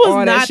And drunk it was all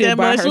that not shit that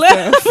by much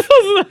herself. left.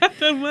 It was not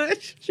that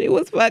much. She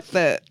was fucked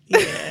up.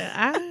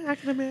 Yeah, I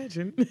can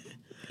imagine.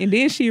 And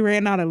then she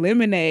ran out of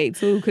lemonade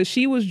too, because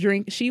she was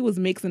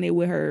mixing it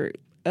with her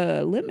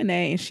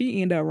lemonade, and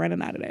she ended up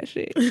running out of that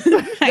shit.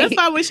 That's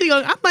why when she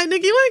goes, I'm like,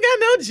 nigga, you ain't got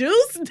no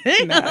juice.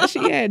 Damn. Nah,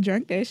 she had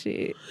drunk that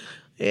shit.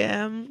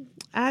 Yeah,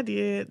 I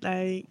did.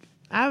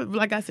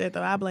 Like I said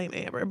though, I blame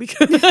Amber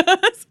because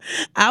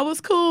I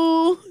was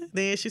cool.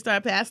 Then she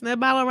started passing that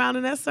bottle around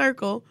in that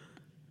circle,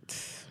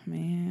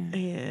 Man,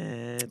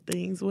 and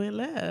things went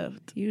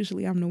left.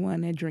 usually I'm the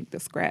one that drink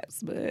the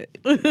scraps, but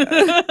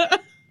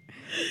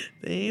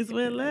Things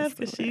went left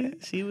because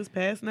she was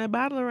passing that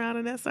bottle around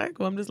in that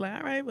circle. I'm just like,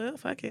 all right, well,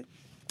 fuck it.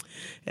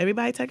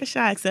 Everybody take a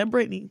shot except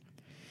Brittany.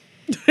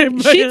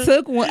 She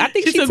took one. I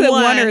think she took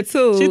one or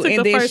two, She took and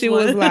the then first she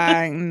one. was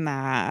like,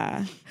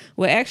 "Nah."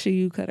 Well, actually,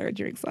 you cut her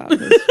drinks off.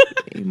 'Cause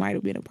it might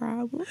have been a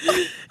problem.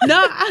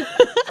 No,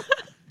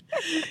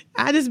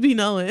 I just be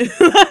knowing.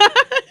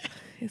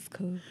 It's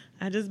cool.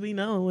 I just be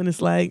knowing when it's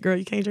like, girl,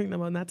 you can't drink no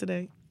more, not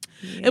today.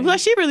 Yeah. And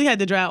plus, she really had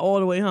to drive all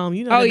the way home.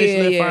 You know, Oh that bitch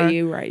yeah, lived yeah, far.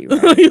 you're right.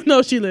 You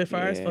know, she lived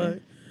far as Yeah. fuck.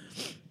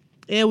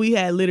 And we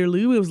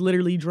was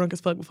literally drunk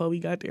as fuck before we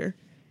got there.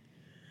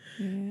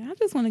 Yeah, I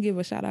just want to give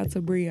a shout out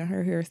to Brie and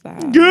her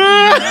hairstyle.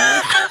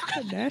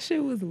 Girl, That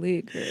shit was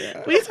lit,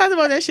 girl. we talked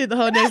about that shit the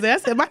whole next day. I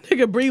said my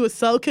nigga Bree was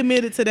so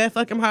committed to that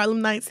fucking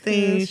Harlem Nights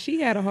thing. She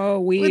had a whole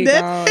But wig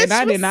that on, bitch and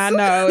I was did not so-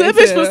 know. That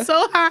bitch until- was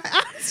so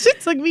hot. She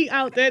took me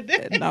out that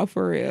day. No,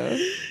 for real.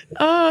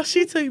 Oh,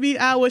 she took me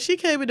out when she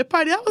came to the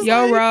party. I was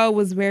Your like, role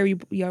was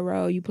your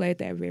role. You played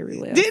that very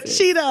well. didn't sis.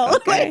 she though?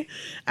 Okay. Like,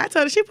 I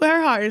told her she put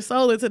her heart and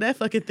soul into that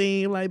fucking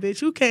thing. Like,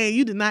 bitch,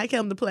 you did not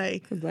come to play.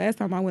 Cause last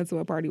time I went to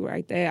a party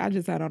like that, I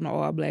just had on an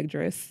all black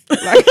dress.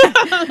 Like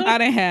I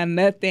didn't have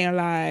nothing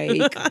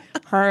like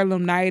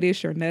Harlem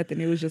Nightish or nothing.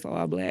 It was just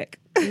all black.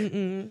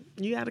 You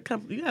gotta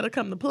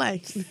come to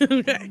play.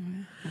 Okay.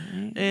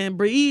 And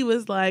Bree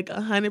was like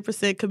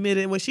 100%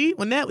 committed.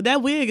 When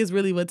that wig is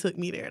really what took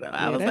me there though.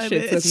 I Yeah, was that like,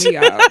 shit bitch. took me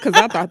out because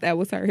I thought that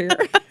was her hair.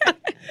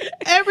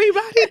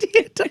 Everybody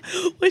did.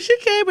 When she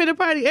came in the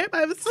party,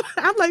 everybody was.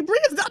 I'm like, Bree,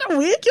 is that a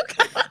wig you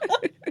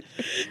got?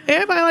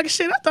 Everybody like,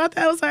 shit, I thought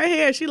that was her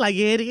hair. She like,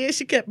 yeah, it is.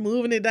 She kept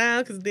moving it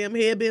down because the damn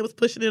headband was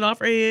pushing it off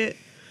her head.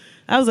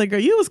 I was like, girl,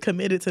 you was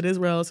committed to this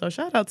role, so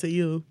shout out to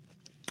you.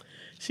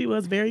 She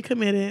was very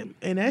committed,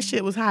 and that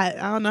shit was hot.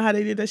 I don't know how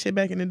they did that shit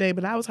back in the day,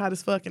 but I was hot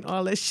as fuck and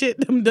all that shit.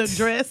 The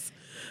dress,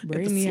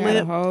 Brittany the had a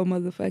slip. whole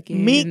motherfucking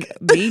Meek.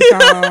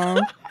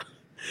 on.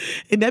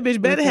 And that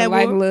bitch better Looking have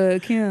like wore. Lil'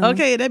 Kim.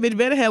 Okay, that bitch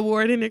better have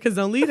wore it in there because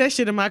don't leave that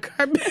shit in my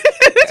car,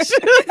 bitch.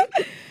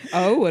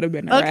 Oh, it would have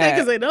been a Okay, wrap.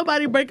 because ain't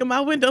nobody breaking my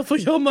window for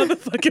your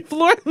motherfucking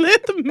floor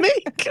length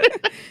Meek.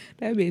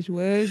 That bitch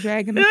was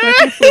dragging the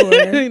fucking floor.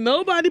 Ain't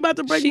nobody about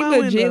to break She my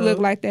legit window.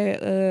 looked like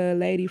that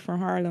lady from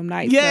Harlem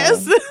Nights.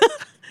 Yes. though.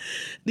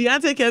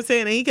 Deontay kept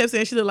saying, and he kept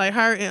saying she looked like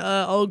her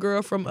and old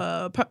girl from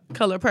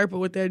Color Purple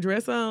with that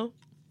dress on.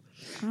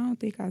 I don't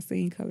think I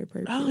seen Color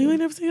Purple. Oh, you ain't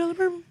never seen Color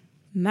Purple?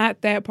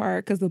 Not that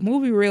part, because the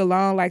movie real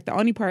long. Like the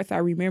only parts I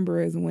remember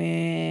is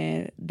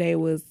when they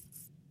was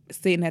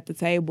sitting at the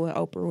table and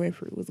Oprah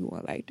Winfrey was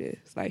going like this,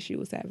 like she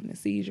was having a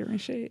seizure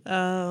and shit.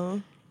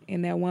 Oh.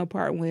 And that one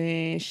part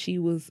when she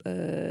was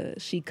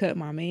she cut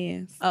my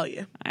man's. Oh,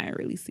 yeah. I didn't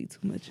really see too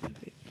much of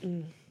it.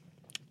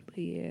 But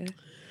yeah,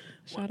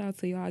 shout out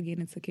to y'all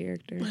getting into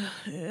character.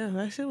 Yeah,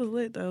 that shit was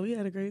lit, though. We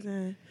had a great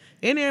time.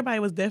 And everybody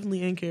was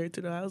definitely in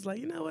character, though. I was like,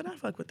 you know what? I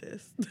fuck with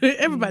this.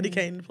 Everybody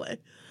came to play.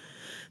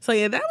 So,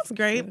 yeah, that was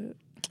great.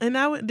 And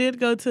I did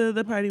go to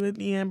the party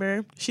with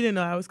Amber. She didn't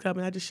know I was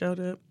coming. I just showed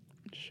up.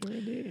 Sure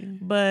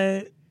did.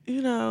 But,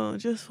 you know,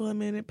 just for a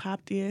minute,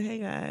 popped in. Hey,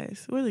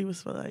 guys. Really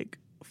was for like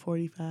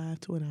 45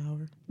 to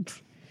an hour.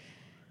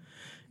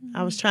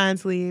 I was trying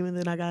to leave, and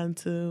then I got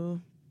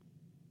into...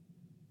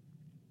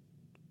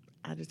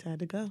 I just had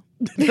to go.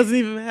 It doesn't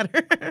even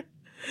matter.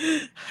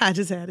 I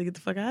just had to get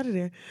the fuck out of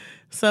there.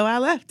 So I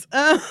left.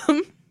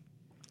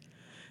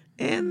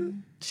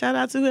 And shout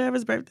out to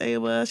whoever's birthday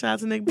it was. Shout out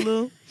to Nick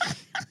Blue.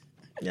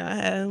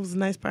 It was a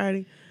nice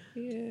party.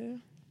 Yeah.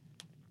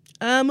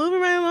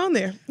 Moving right along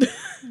there.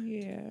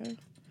 Yeah.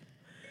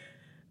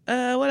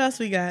 What else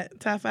we got?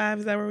 Top 5,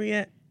 is that where we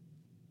at?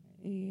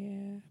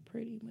 Yeah,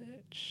 pretty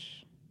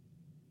much.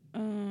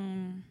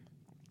 Man,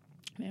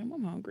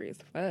 I'm hungry as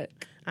fuck.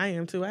 I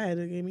am too. I had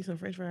to get me some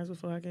french fries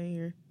before I came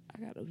here. I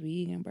got a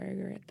vegan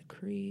burger at the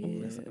crib.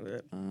 Oh, that's not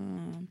good.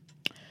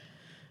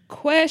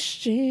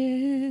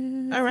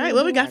 Questions. All right,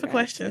 what we got for I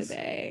questions?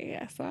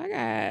 today? So I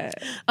got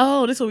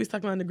Oh, this is what we was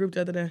talking about in the group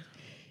the other day.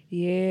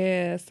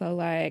 yeah. So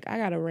like I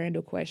got a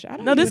random question. I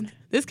don't No, even-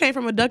 this came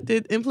from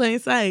Abducted in Plain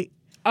Sight.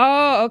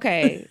 Oh,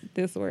 okay.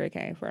 This is where it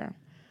came from.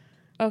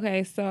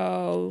 Okay,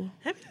 so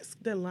Have me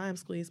that lime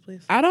squeeze,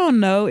 please. I don't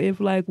know if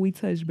like we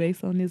touched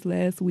base on this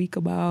last week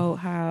about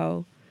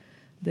how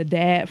the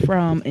dad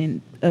from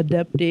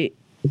Abducted.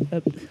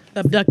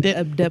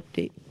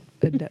 Abducted.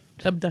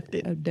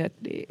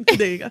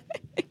 There you go.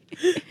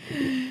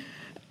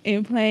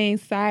 In Plain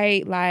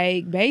Sight,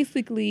 like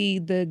basically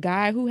the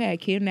guy who had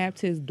kidnapped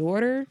his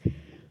daughter,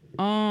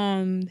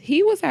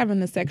 he was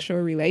having a sexual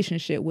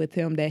relationship with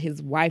him that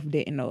his wife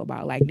didn't know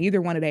about. Like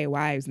neither one of their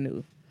wives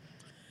knew.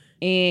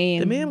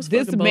 And The man was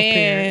this fucking both man,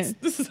 parents.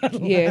 This is not a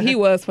yeah, lie. he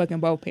was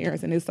fucking both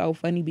parents, and it's so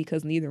funny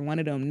because neither one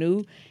of them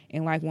knew.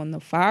 And like when the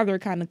father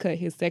kind of cut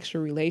his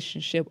sexual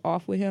relationship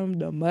off with him,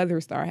 the mother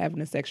started having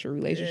a sexual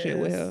relationship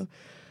with Yes. him,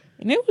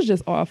 and it was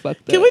just all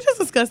fucked up. Can we just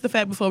discuss the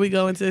fact before we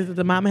go into this that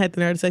the mama had the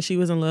nerve to say she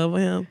was in love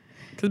with him?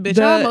 Because,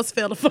 bitch, I almost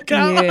fell the fuck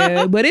out.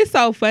 Yeah, but it's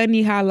so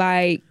funny how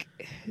like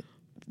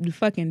the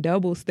fucking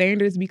double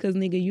standards because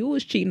nigga, you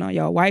was cheating on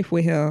your wife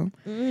with him.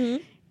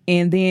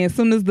 And then as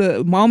soon as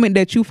the moment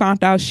that you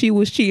found out she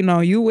was cheating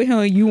on you with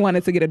him, you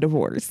wanted to get a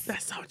divorce.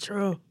 That's so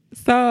true.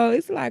 So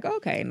it's like,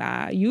 okay,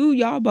 nah,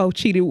 y'all both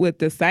cheated with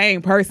the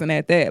same person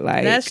at that.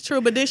 Like, that's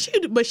true. But she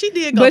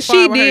did go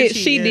far.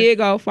 She did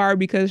go far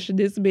because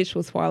this bitch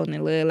was falling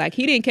in love. Like,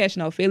 he didn't catch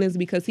no feelings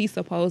because he's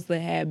supposed to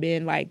have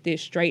been like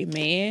this straight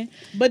man.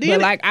 But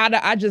like,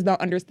 I just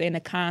don't understand the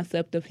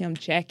concept of him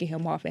jacking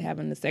him off and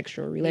having a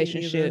sexual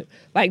relationship.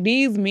 Like,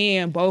 these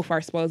men both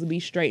are supposed to be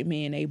straight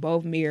men. They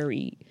both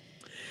married.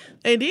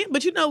 And then,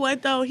 but you know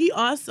what though? He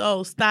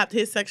also stopped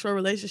his sexual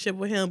relationship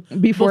with him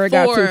before it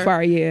got too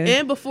far, yeah.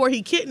 And before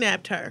he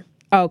kidnapped her.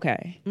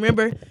 Okay.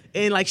 Remember?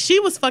 And like she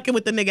was fucking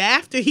with the nigga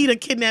after he done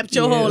kidnapped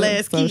your whole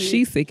ass kid. So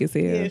she's sick as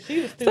hell. Yeah,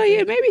 she was stupid. So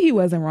yeah, maybe he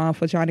wasn't wrong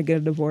for trying to get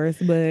a divorce,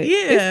 but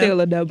it's still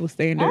a double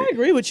standard. I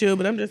agree with you,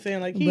 but I'm just saying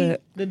like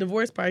the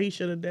divorce part he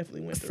should have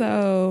definitely went through.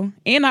 So,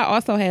 and I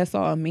also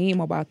saw a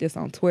meme about this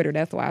on Twitter.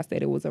 That's why I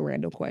said it was a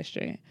random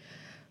question.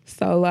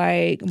 So,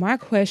 like, my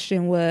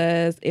question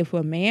was, if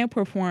a man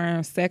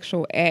performs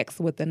sexual acts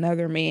with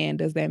another man,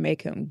 does that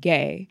make him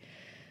gay?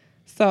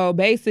 So,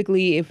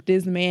 basically, if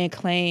this man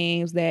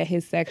claims that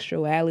his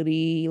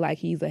sexuality, like,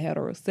 he's a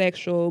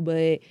heterosexual,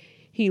 but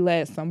he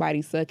lets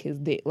somebody suck his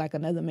dick, like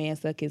another man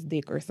suck his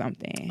dick or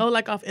something. Oh,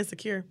 like off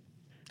Insecure.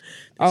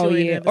 Oh,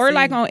 yeah. Or,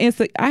 like, on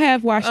Insecure. I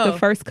have watched the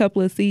first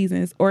couple of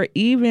seasons. Or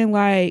even,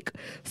 like,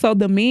 so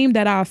the meme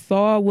that I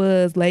saw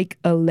was, like,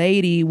 a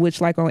lady, which,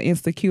 like, on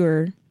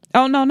Insecure...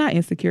 Oh, no, not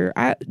Insecure.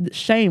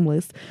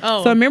 Shameless.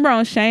 Oh. So remember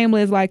on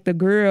Shameless, like the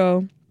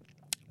girl,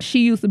 she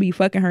used to be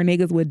fucking her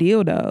niggas with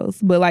dildos,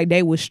 but like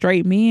they was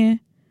straight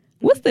men.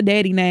 What's the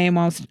daddy name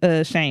on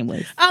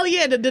Shameless? Oh,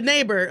 yeah, the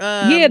neighbor.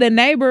 The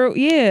neighbor,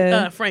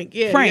 yeah. Frank,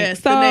 yeah. Frank.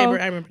 Yes, so the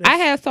neighbor, I remember this. I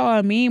had saw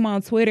a meme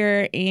on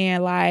Twitter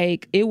and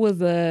like it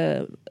was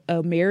a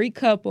married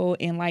couple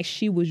and like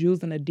she was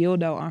using a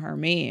dildo on her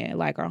man,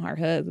 like on her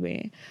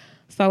husband.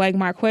 So like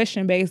my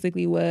question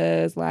basically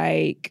was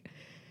like,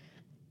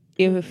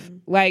 if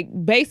like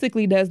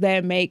basically does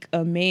that make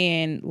a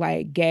man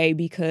like gay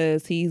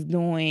because he's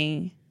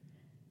doing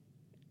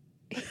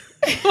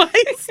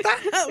like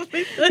stop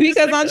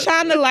because I'm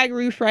trying to like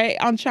rephrase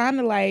I'm trying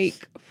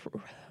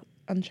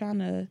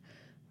to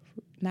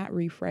not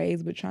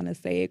rephrase but trying to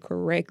say it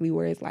correctly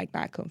where it's like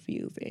not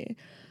confusing.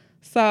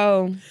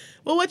 So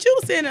well what you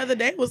were saying the other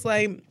day was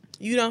like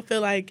you don't feel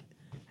like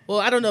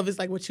I don't know if it's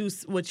like what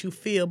you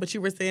feel, but you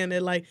were saying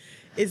that like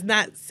it's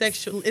not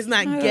sexual, it's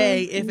not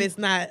gay if it's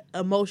not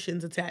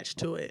emotions attached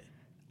to it.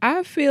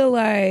 I feel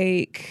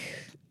like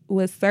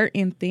with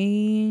certain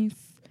things,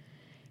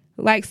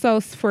 like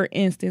so for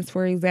instance,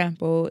 for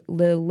example,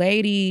 the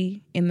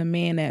lady and the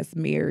man that's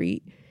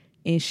married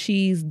and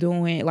she's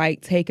doing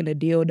like taking a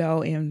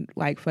dildo and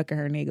like fucking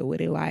her nigga with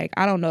it. Like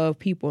I don't know if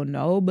people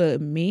know, but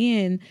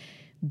men,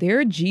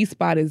 their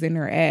G-spot is in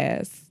their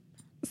ass.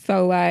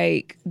 So,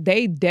 like,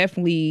 they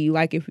definitely,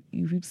 like, if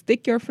you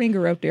stick your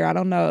finger up there, I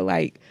don't know,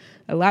 like,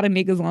 a lot of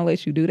niggas won't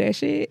let you do that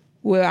shit.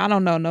 Well, I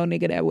don't know no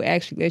nigga that would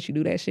actually let you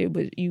do that shit,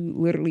 but you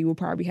literally will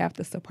probably have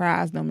to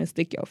surprise them and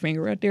stick your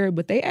finger up there.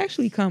 But they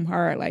actually come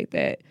hard like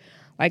that.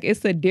 Like,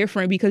 it's a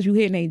different, because you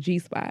hitting a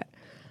G-spot.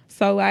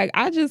 So, like,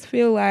 I just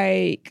feel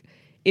like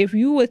if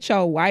you with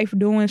your wife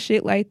doing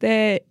shit like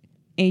that,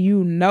 and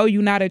you know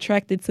you're not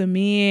attracted to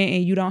men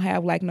and you don't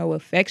have like no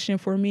affection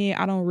for men,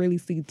 I don't really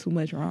see too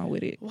much wrong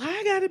with it. Why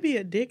I gotta be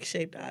a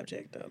dick-shaped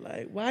object though?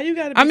 Like, why you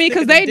gotta be I mean,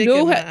 because they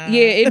do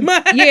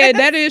yeah,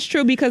 that is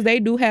true because they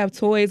do have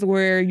toys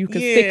where you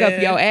can stick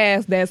up your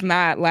ass that's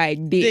not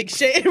like dick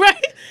shape,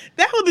 right?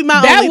 That would be my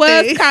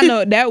only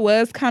thing. That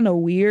was kind of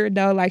weird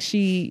though.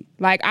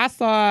 Like I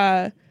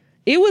saw...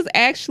 It was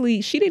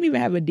actually, she didn't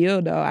even have a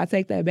dildo. I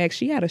take that back.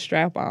 She had a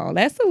strap on.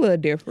 That's a little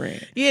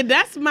different. Yeah,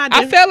 that's my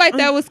I felt like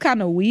that was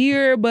kind of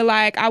weird, but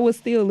like I was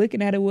still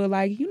looking at it with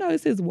like, you know,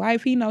 it's his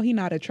wife. He know he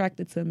not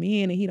attracted to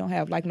men and he don't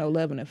have like no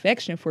love and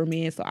affection for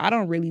men. So I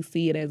don't really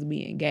see it as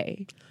being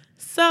gay.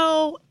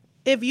 So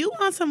if you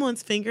want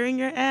someone's finger in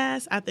your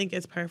ass, I think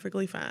it's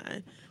perfectly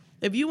fine.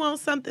 If you want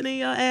something in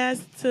your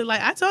ass to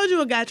like, I told you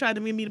a guy tried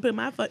to get me to put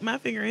my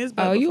finger in his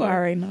butt. Oh, you before.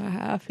 already know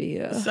how I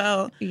feel.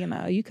 So you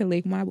know, you can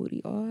lick my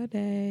booty all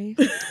day.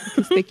 You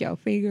can stick your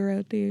finger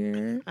out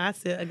there. I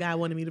said a guy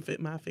wanted me to fit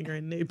my finger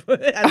in their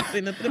butt. I didn't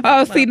say nothing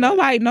about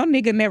no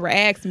nigga never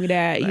asked me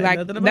that.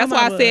 Like that's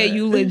why I said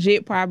you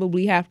legit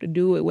probably have to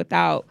do it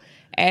without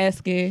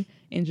asking.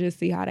 And just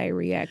see how they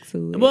react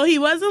to it. Well, he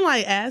wasn't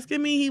like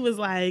asking me. He was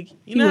like,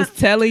 he was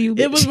telling you.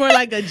 Bitch. It was more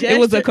like a gesture. It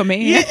was a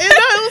command. Yeah,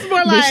 it was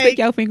more like stick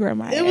your finger in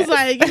my ass. It was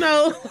like, you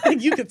know,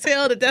 like you could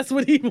tell that's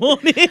what he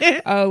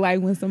wanted. Oh,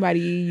 like when somebody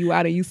eat you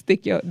out and you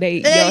stick your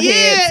head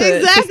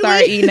to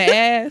start eating the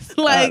ass,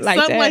 like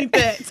something like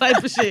that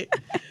type of shit.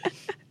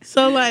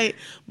 So like,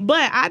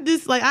 but I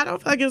just like I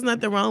don't feel like there's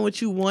nothing wrong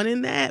with you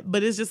wanting that,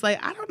 but it's just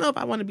like I don't know if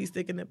I want to be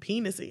sticking a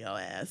penis in your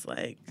ass,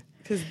 like.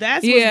 Because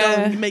that's what's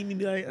going to make me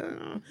be like,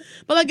 oh.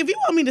 But, like, if you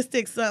want me to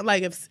stick something,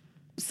 like, if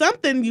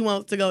something you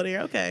want to go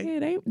there, okay.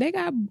 Yeah, they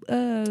got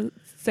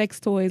sex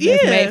toys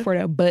that's made for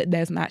the butt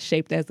that's not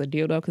shaped as a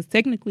dildo. Because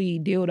technically,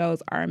 dildos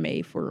are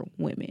made for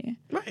women.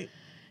 Right.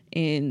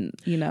 And,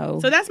 you know.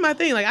 So that's my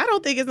thing. Like, I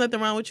don't think it's nothing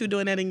wrong with you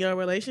doing that in your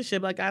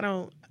relationship. Like, I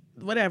don't,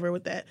 whatever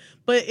with that.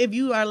 But if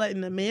you are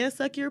letting a man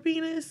suck your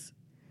penis,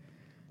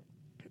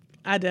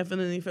 I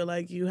definitely feel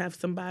like you have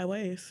some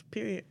byways,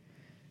 period.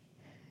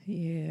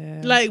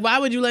 Yeah. Like, why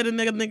would you let a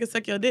nigga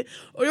suck your dick?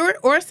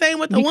 Or same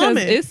with a because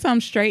woman. it's some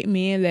straight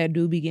men that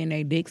do be getting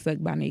their dick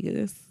sucked by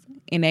niggas.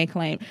 And they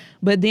claim.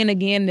 But then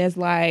again, that's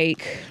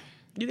like...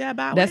 You got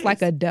byways. That's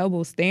like a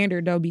double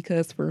standard though,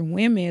 because for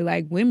women,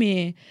 like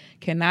women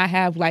cannot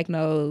have like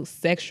no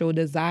sexual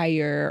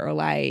desire or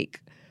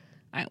like,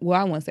 well,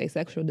 I wouldn't say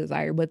sexual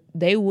desire, but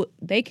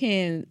they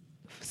can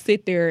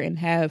sit there and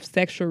have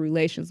sexual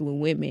relations with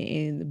women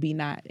and be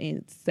not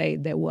and say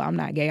that, well, I'm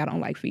not gay, I don't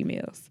like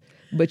females,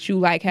 but you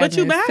like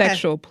having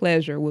sexual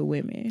pleasure with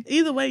women.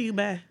 Either way, you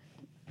bad.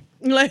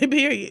 Like,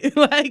 period.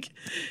 Like,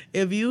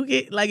 if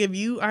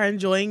you are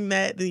enjoying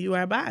that, then you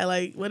are bi.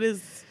 Like, what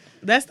is?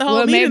 That's the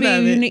whole meaning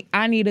of it.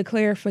 I need a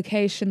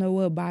clarification of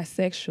what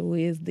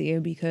bisexual is there,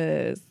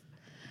 because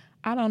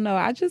I don't know.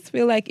 I just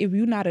feel like if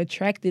you're not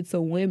attracted to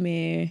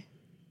women,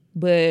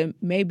 but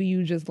maybe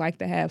you just like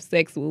to have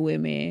sex with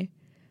women,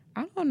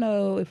 I don't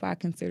know if I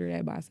consider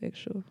that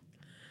bisexual.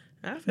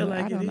 I feel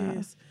like it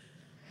is.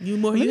 You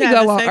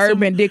go on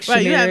Urban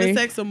Dictionary. Right, you having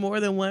sex with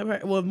more than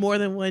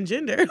one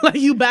gender. Like,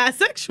 you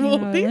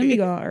bisexual. Period. Let me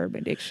go on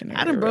Urban Dictionary.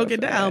 I done broke it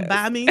down.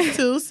 Bi means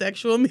two,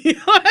 sexual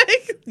means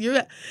like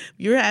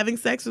you're having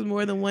sex with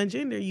more than one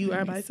gender. You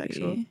are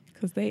bisexual.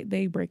 Because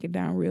they break it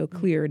down real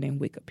clear than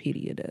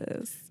Wikipedia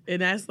does.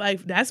 And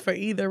that's for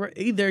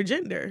either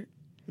gender.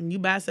 And you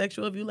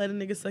bisexual if you let a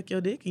nigga suck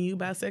your dick, and you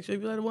bisexual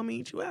if you let a woman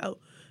eat you out.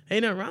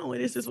 Ain't nothing wrong with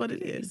it. It's just what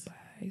it is.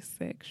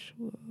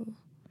 Bisexual.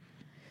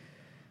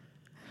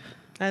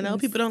 I know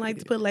people don't like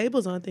to put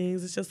labels on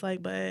things. It's just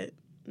like, but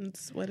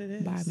it's what it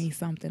is. Buy me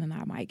something and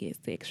I might get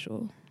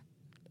sexual.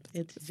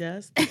 It's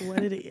just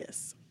what it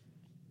is.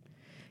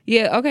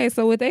 Yeah. Okay.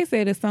 So what they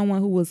said is someone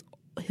who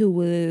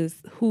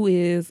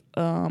is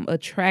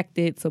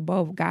attracted to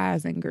both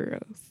guys and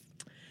girls.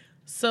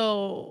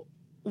 So,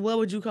 what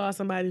would you call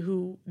somebody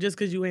who just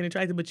because you ain't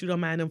attracted, but you don't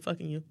mind them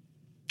fucking you?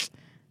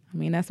 I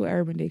mean, that's what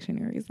Urban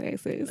Dictionary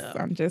says. No.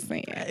 I'm just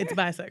saying it's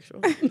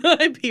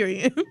bisexual.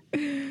 Period.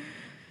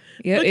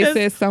 Yeah, it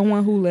says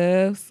someone who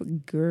loves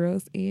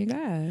girls and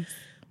guys.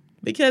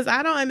 Because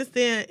I don't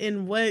understand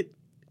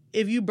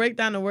if you break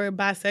down the word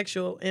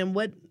bisexual, and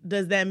what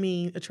does that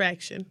mean,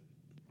 attraction?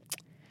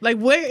 Like,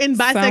 where in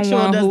bisexual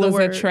someone does who the is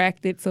word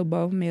attracted to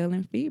both male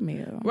and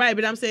female? Right,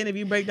 but I'm saying if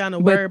you break down the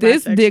but word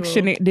this bisexual.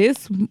 Dictionary,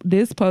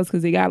 this post,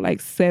 because it got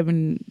like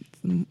 7,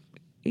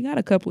 it got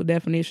a couple of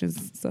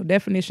definitions. So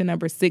definition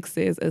number 6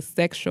 says a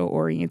sexual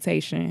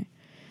orientation.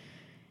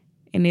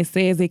 And it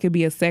says it could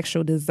be a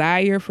sexual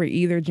desire for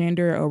either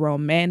gender, a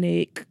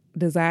romantic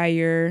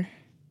desire.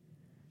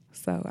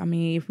 So, I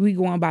mean, if we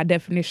go on by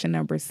definition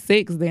number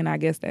 6, then I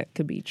guess that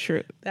could be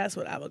true. That's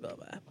what I would go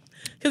by.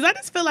 Because I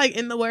just feel like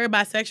in the word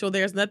bisexual,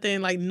 there's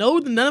nothing like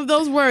none of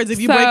those words.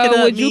 If you break it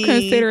up, would you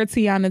consider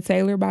Tiana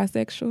Taylor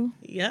bisexual?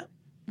 Yep.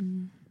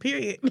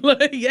 Period.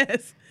 Like,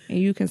 yes. And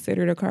you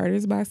consider the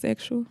Carters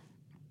bisexual?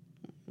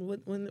 What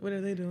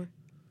are they doing?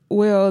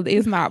 Well,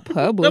 it's not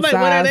publicized,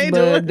 what are they but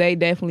doing? they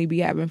definitely be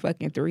having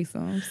fucking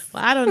threesomes.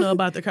 Well, I don't know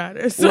about the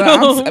Carters. So.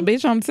 Well,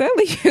 bitch, I'm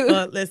telling you.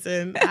 Well,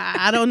 listen,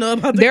 I don't know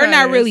about the They're Carters.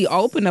 not really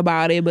open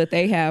about it, but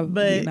they have.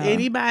 But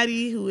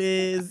anybody who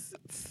is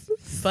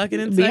fucking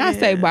and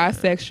Beyonce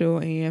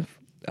bisexual, and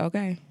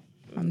okay.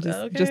 I'm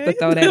just to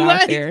throw that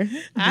out there.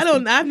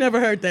 I've never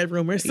heard that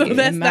rumor, so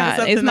that's not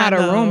something it's not I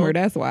know. a rumor.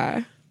 That's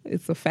why.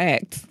 It's a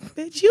fact.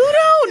 Bitch, you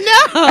don't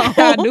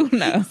know. I do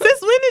know.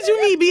 Since when did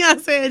you meet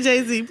Beyonce and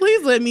Jay-Z?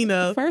 Please let me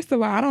know. First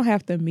of all, I don't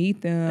have to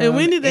meet them. And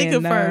when did they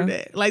confirm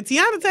that? Like,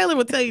 Tiana Taylor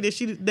will tell you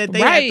that they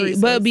had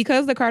threesomes. But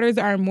because the Carters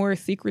are more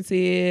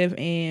secretive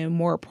and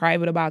more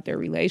private about their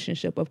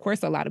relationship, of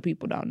course, a lot of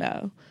people don't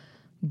know.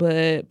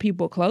 But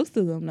people close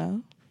to them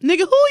know. Nigga,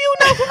 who you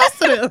know close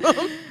to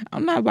them?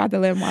 I'm not about to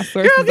let my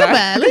sources Girl,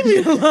 goodbye. Leave me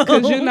alone.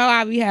 Because you know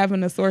I be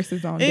having the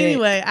sources on deck.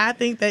 Anyway, I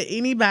think that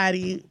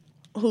anybody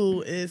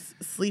who is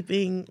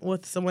sleeping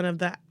with someone of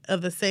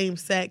the same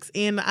sex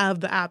and of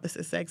the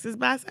opposite sex is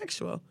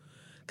bisexual.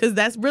 Because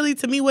that's really,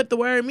 to me, what the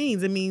word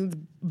means. It means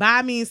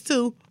bi means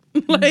two.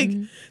 Like,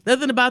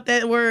 nothing about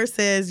that word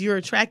says you're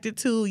attracted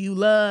to, you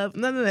love.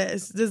 None of that.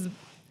 It's just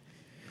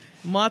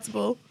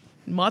multiple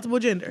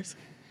genders.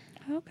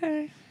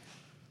 Okay.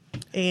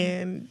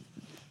 And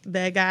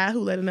that guy who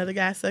let another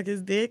guy suck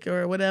his dick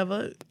or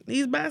whatever,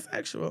 he's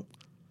bisexual.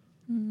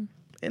 And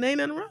ain't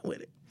nothing wrong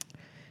with it.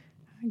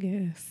 I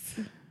guess.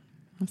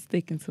 I'm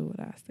sticking to what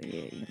I said,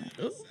 you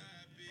know.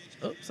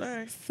 Oh,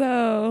 sorry.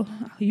 So,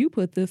 you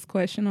put this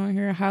question on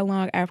here. How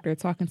long after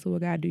talking to a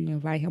guy do you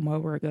invite him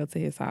over or go to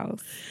his house?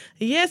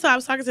 Yeah, so I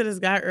was talking to this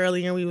guy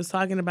earlier and we was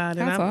talking about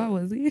it. How tall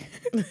was he?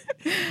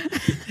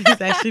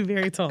 He's actually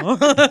very tall.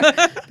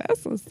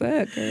 That's what's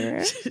up,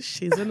 girl.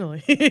 She's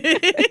annoying.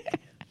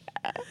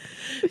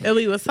 And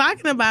we was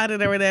talking about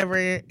it or whatever,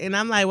 and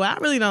I'm like, well, I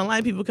really don't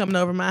like people coming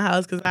over my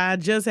house because I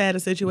just had a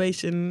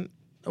situation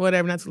or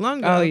whatever not too long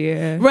ago. Oh,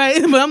 yeah.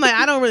 Right? But I'm like,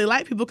 I don't really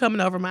like people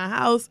coming over my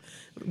house.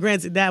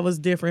 Granted, that was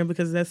different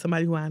because that's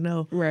somebody who I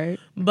know. Right.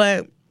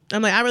 But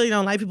I'm like, I really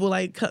don't like people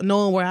like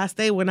knowing where I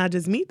stay when I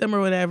just meet them or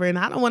whatever. And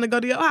I don't want to go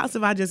to your house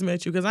if I just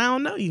met you because I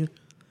don't know you.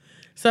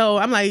 So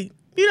I'm like,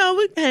 you know,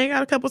 we can hang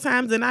out a couple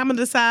times and I'm going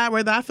to decide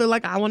whether I feel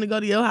like I want to go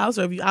to your house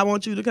or if I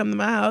want you to come to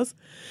my house.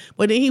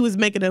 But then he was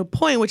making a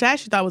point, which I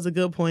actually thought was a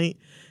good point.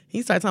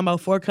 He started talking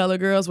about 4-Color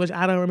Girls, which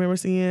I don't remember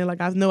seeing. Like,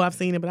 I know I've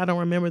seen it, but I don't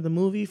remember the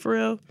movie for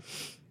real.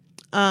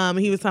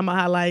 He was talking about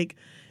how, like,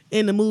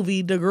 in the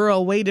movie, the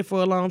girl waited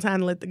for a long time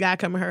to let the guy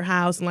come in her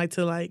house and, like,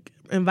 to, like,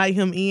 invite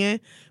him in.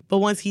 But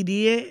once she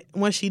did,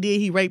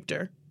 he raped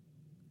her.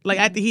 Like,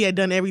 after he had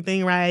done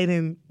everything right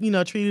and, you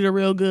know, treated her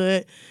real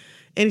good.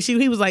 And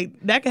he was like,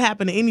 that could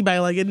happen to anybody.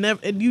 Like,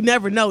 you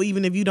never know,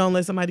 even if you don't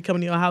let somebody come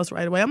into your house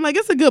right away. I'm like,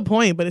 it's a good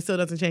point, but it still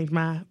doesn't change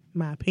my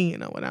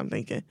opinion on what I'm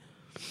thinking.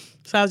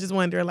 So I was just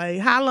wondering, like,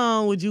 how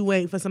long would you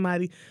wait for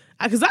somebody?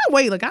 Because I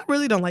wait. Like, I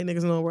really don't like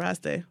niggas knowing where I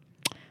stay.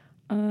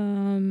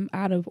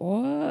 Out of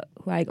all,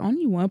 like,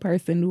 only one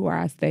person knew where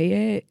I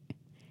stay at,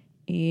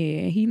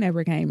 and he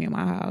never came in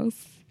my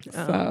house.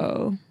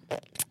 So,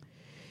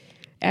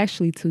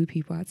 actually, 2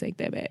 people. I take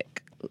that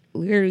back.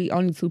 Literally,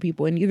 only 2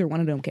 people, and neither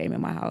one of them came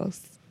in my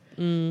house.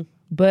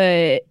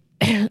 But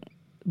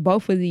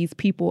both of these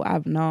people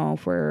I've known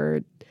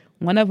for.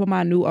 One of them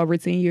I knew over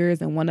 10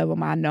 years, and one of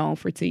them I known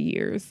for 10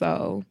 years.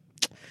 So,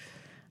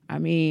 I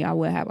mean, I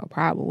wouldn't have a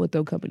problem with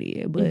them coming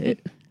in. But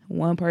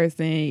one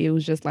person, it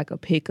was just like a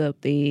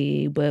pickup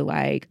thing. But,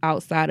 like,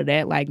 outside of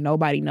that, like,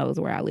 nobody knows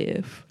where I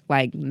live.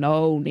 Like,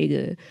 no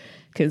nigga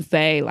can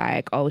say,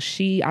 like, oh,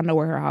 I know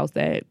where her house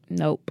at.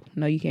 Nope.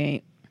 No, you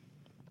can't.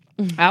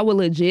 I would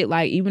legit,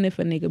 like, even if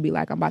a nigga be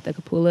like, I'm about to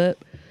pull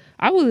up,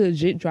 I would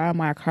legit drive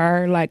my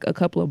car, like, a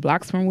couple of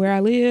blocks from where I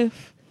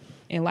live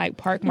and, like,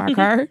 park my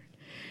car.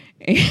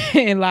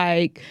 And,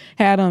 like,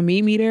 had them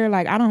meet me there.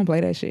 Like, I don't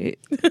play that shit.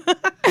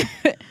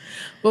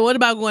 But what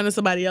about going to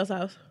somebody else's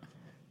house?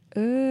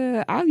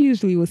 I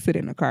usually would sit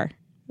in the car.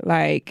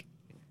 Like,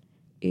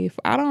 if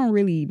I don't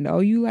really know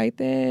you like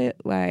that,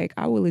 like,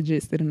 I would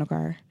legit sit in the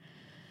car.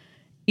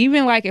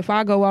 Even, like, if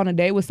I go on a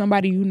date with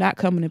somebody, you not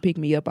coming to pick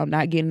me up. I'm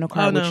not getting in the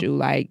car with you.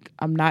 Like,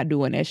 I'm not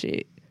doing that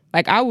shit.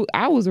 Like,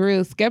 I was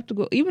real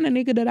skeptical. Even a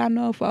nigga that I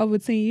know for over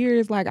 10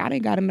 years, like, I done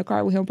got in the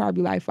car with him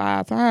probably, like,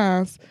 5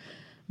 times.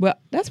 But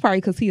that's probably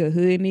because he a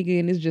hood nigga,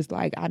 and it's just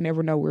like, I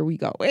never know where we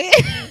going.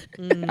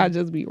 I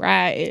just be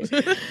riding.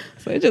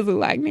 So it just was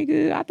like,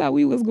 nigga, I thought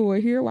we was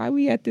going here. Why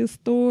we at this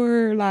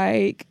store?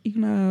 Like, you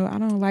know, I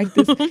don't like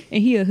this. And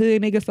he a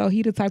hood nigga, so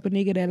he the type of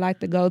nigga that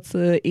like to go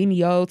to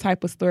any old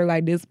type of store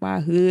like this,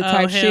 my hood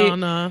type shit.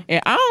 No.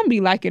 And I don't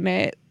be liking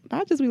that.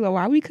 I just be like,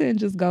 why we couldn't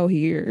just go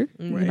here,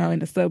 you know, in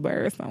the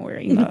suburbs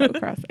somewhere, you know,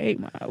 across 8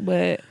 Mile.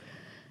 But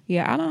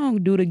yeah, I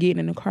don't do the getting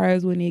in the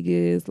cars with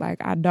niggas. Like,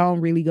 I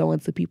don't really go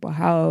into people's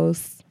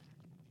house.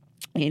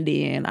 And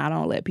then I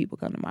don't let people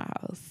come to my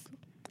house.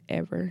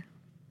 Ever.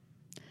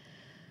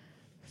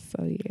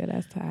 So, yeah,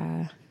 that's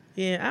how.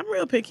 Yeah, I'm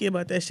real picky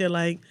about that shit.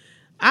 Like,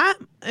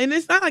 and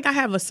it's not like I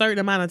have a certain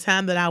amount of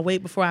time that I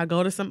wait before I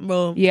go to something.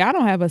 Well, yeah, I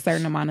don't have a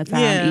certain amount of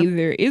time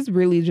either. It's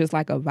really just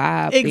like a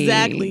vibe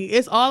exactly. thing.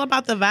 It's all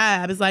about the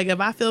vibe. It's like, if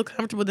I feel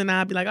comfortable, then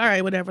I'll be like, all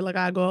right, whatever. Like,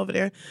 I'll go over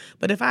there.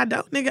 But if I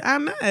don't, nigga,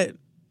 I'm not.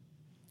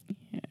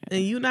 Yeah.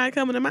 And you not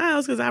coming to my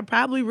house because I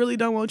probably really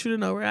don't want you to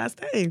know where I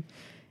stay.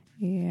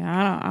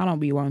 Yeah, I don't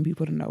be wanting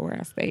people to know where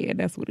I stay at.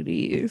 That's what it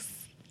is.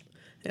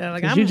 Yeah,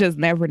 like you just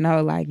never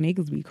know. Like,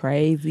 niggas be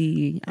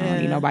crazy. I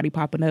don't need nobody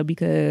popping up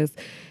because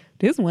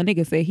this one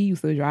nigga said he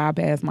used to drive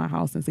past my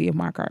house and see if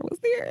my car was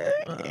there.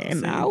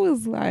 And I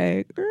was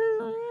like,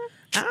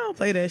 I don't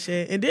play that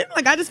shit. And then,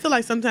 like, I just feel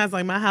like sometimes,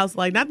 like, my house,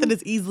 like, not that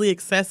it's easily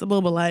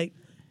accessible, but, like,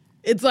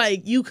 it's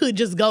like you could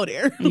just go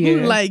there.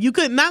 Yeah. Like, you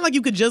could, not like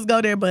you could just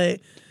go there, but,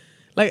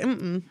 like,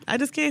 I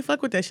just can't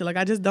fuck with that shit. Like,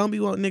 I just don't be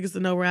wanting niggas to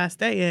know where I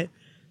stay at.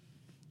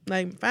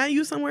 Like, find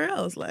you somewhere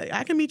else. Like,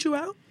 I can meet you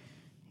out.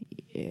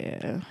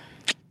 Yeah.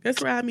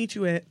 That's where I meet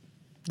you at.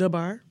 The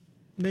bar.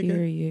 Nigga.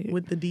 Period.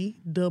 With the D.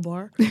 The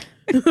bar.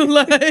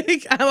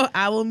 Like,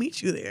 I will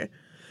meet you there.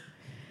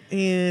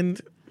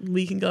 And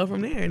we can go from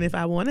there. And if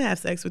I want to have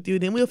sex with you,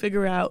 then we'll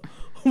figure out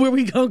where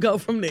we gonna go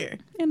from there.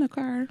 In the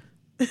car.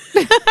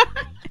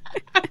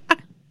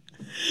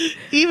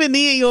 Even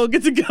then, you'll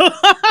get to go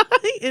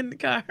in the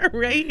car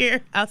right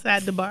here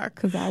outside the bar.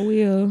 Because I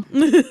will.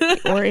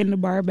 Or in the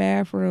bar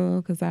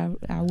bathroom, because I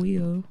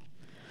will.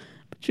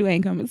 But you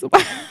ain't coming to my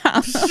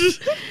house.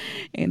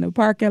 In the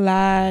parking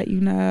lot,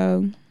 you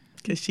know.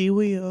 Because she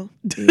will.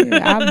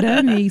 Yeah, I've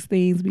done these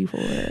things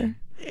before.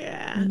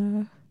 Yeah. You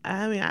know?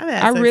 I mean, I've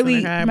had sex in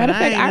the car, matter of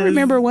fact, I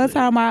remember one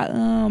time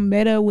I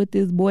met up with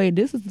this boy.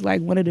 This is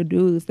like one of the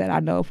dudes that I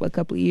know for a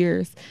couple of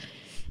years.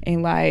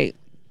 And like,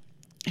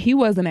 he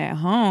wasn't at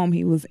home.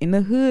 He was in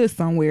the hood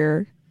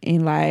somewhere.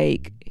 And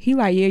like, he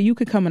like, yeah, you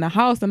could come in the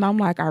house. And I'm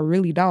like, I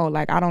really don't.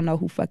 Like, I don't know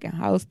who fucking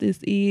house this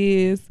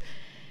is.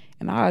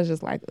 And I was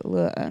just like a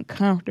little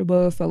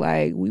uncomfortable. So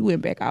like we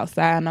went back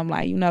outside and I'm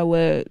like, you know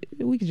what?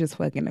 We could just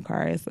fuck in the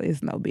car.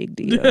 It's no big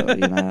deal.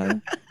 You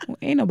know,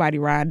 ain't nobody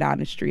riding down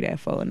the street at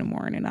 4 a.m.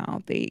 I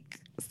don't think.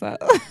 So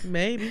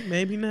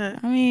maybe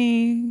not. I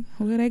mean,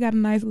 well, they got a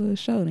nice little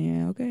show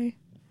then, okay?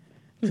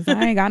 'Cause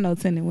I ain't got no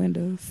tinted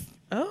windows.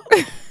 Oh,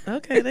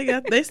 okay.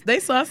 They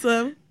saw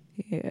some.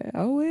 Yeah.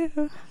 Oh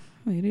well,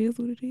 it is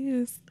what it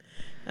is.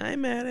 I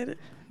ain't mad at it.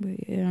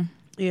 But yeah.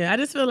 Yeah, I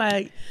just feel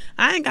like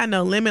I ain't got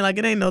no limit. Like,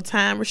 it ain't no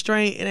time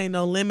restraint. It ain't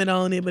no limit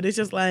on it. But it's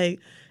just like,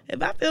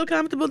 if I feel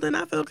comfortable, then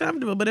I feel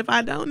comfortable. But if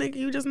I don't, nigga,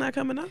 you just not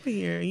coming over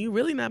here. And you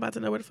really not about to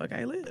know where the fuck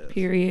I live.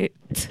 Period.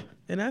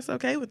 And that's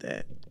okay with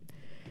that.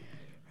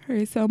 All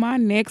right, so my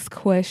next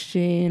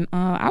question,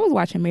 I was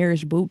watching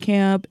Marriage Boot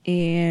Camp,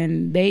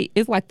 and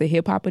it's like the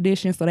hip hop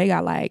edition. So they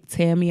got like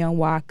Tammy and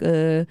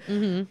Waka,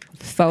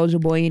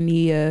 Soulja Boy and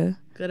Nia.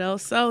 Good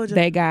old Soldier.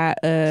 They got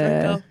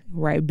Draco.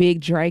 Right, Big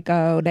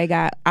Draco. They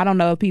got, I don't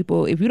know if you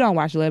don't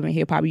watch Love and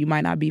Hip Hop, you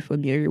might not be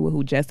familiar with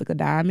who Jessica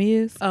Dime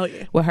is. Oh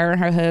yeah. Well, her and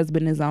her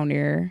husband is on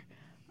there.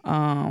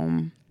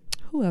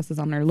 Who else is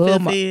on there? Lil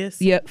Mo. Fizz.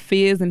 Yep,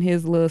 Fizz and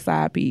his little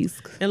side piece.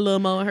 And Lil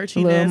Mo and her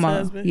cheating ass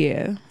husband.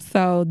 Yeah.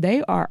 So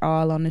they are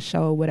all on the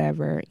show,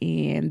 whatever.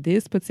 And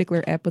this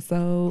particular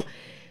episode,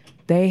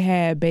 they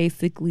had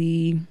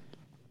basically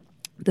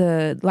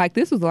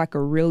this was like a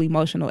real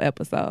emotional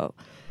episode.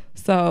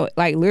 So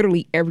like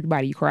literally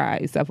everybody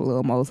cried except for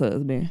Lil Mo's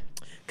husband.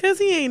 Cause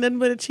he ain't nothing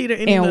but a cheater.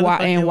 And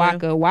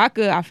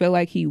Waka, I feel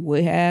like he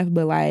would have,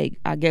 but like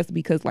I guess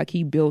because like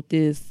he built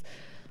this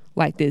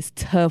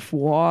tough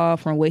wall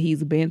from what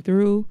he's been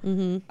through.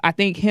 Mm-hmm. I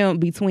think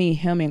between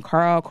him and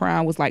Carl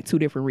crying was like two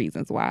different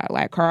reasons why.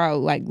 Like Carl,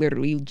 like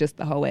literally just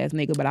the whole ass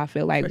nigga, but I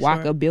feel like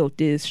Waka built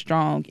this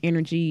strong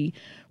energy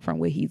from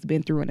what he's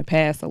been through in the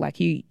past. So like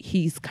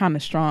he's kind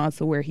of strong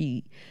to where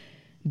he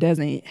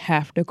doesn't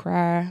have to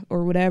cry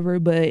or whatever.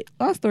 But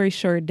long story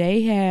short,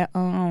 they had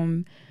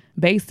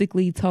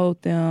basically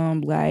told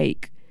them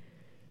like,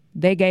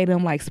 they gave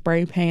them like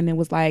spray paint and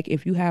was like,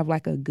 if you have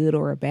like a good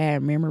or a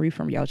bad memory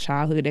from your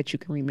childhood that you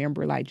can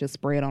remember, like just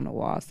spray it on the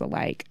wall. So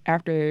like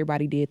after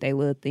everybody did their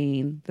little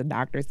thing, the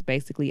doctors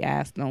basically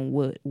asked them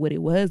what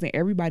it was, and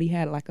everybody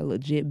had like a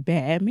legit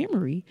bad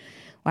memory.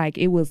 Like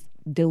it was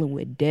dealing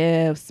with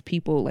deaths,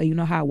 people, like, you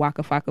know how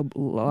Waka Flocka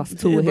lost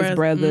two of his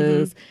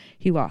brothers. Mm-hmm.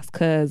 He lost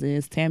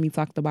cousins. Tammy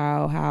talked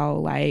about how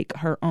like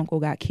her uncle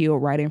got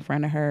killed right in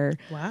front of her.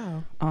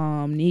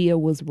 Wow. Nia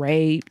was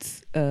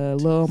raped.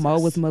 Lil Mo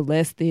was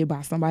molested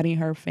by somebody in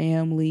her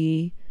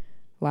family.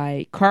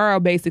 Like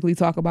Carl basically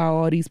talked about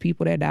all these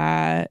people that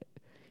died.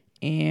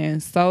 And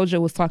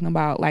Soulja was talking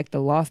about like the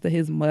loss of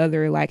his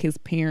mother, like his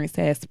parents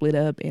had split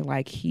up, and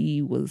like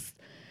he was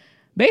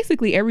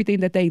basically everything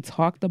that they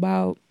talked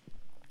about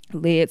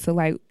led to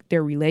like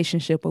their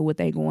relationship or what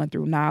they going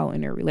through now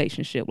in their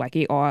relationship. Like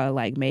it all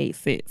like made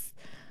sense.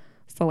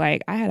 So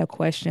like I had a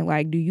question,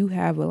 like, do you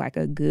have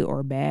a good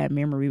or bad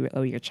memory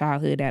of your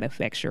childhood that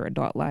affects your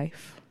adult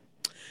life?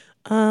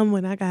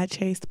 When I got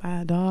chased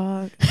by a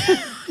dog.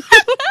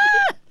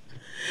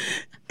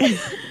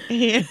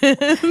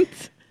 And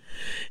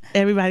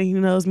everybody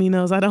who knows me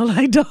knows I don't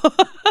like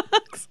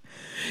dogs.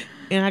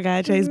 And I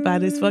got chased by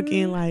this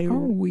fucking like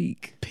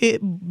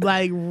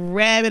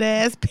rabbit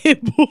ass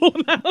pit bull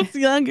when I was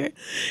younger.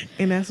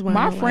 And that's why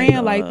my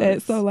friend like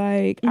that. So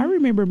like I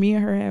remember me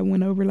and her had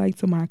went over like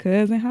to my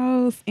cousin's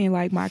house, and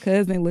like my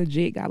cousin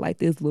legit got like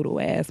this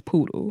little ass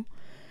poodle.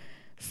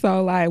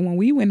 So like when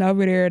we went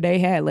over there, they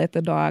had let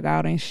the dog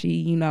out, and she,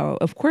 you know,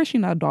 of course, you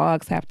know,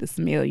 dogs have to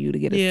smell you to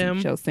get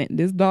a show scent.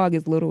 This dog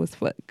is little as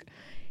fuck.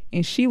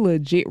 And she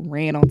legit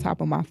ran on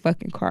top of my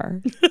fucking car,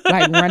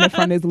 like running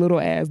from this little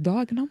ass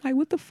dog. And I'm like,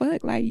 what the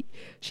fuck? Like,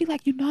 she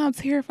like, you know, I'm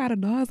terrified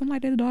of dogs. I'm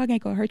like, that dog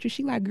ain't gonna hurt you.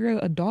 She like, girl,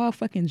 a dog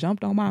fucking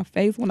jumped on my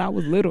face when I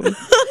was little.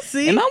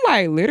 See? And I'm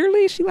like,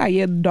 literally? She like,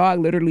 yeah, the dog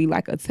literally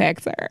like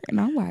attacked her. And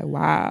I'm like,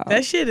 wow.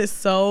 That shit is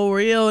so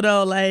real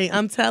though. Like,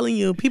 I'm telling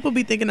you, people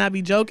be thinking I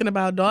be joking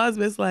about dogs,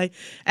 but it's like,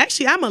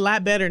 actually, I'm a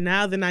lot better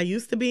now than I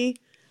used to be.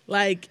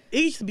 Like, it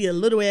used to be a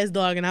little ass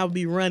dog and I would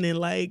be running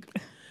like...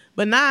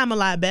 But now I'm a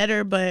lot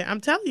better. But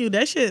I'm telling you,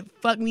 that shit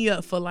fucked me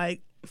up for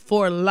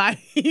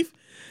life.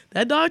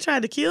 That dog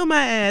tried to kill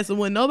my ass and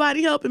when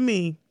nobody helping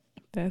me.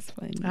 That's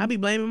funny. I be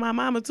blaming my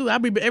mama too.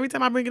 Every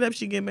time I bring it up,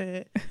 she get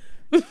mad.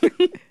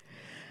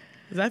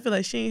 Cause I feel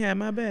like she ain't had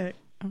my back.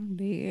 I'm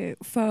dead.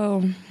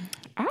 So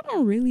I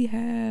don't really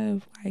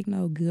have like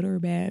no good or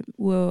bad.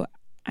 Well,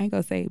 I ain't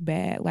gonna say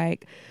bad.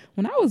 Like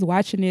when I was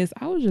watching this,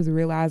 I was just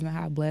realizing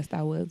how blessed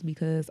I was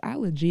because I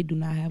legit do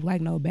not have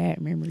like no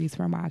bad memories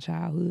from my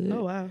childhood.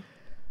 Oh wow.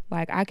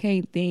 Like I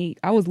can't think.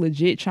 I was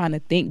legit trying to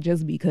think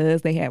just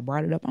because they had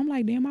brought it up. I'm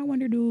like, damn, I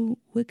wonder,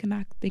 what can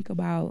I think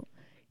about?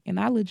 And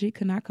I legit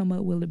could not come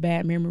up with a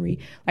bad memory.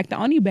 Like the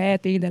only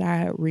bad thing that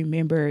I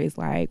remember is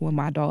like when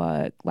my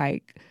dog,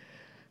 like,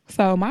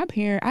 so my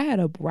parent, I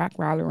had a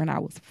Rottweiler when I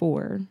was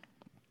 4.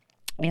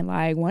 And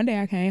like one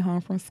day I came home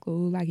from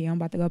school, like, yeah, I'm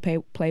about to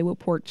go play with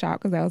Pork Chop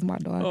because that was my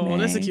dog name. Oh,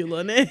 that's a cute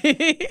little name.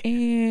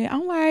 And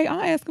I'm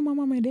asking my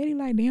mama and daddy,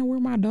 like, damn, where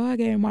my dog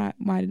at? And my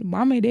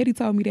mama and daddy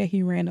told me that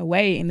he ran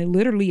away. And then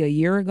literally a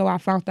year ago, I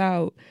found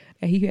out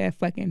that he had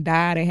fucking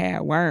died and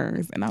had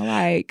worms. And I'm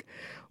like,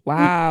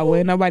 wow,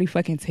 well, nobody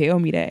fucking tell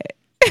me that.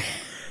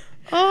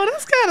 Oh,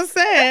 that's kind of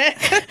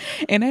sad.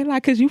 And they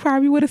like, cause you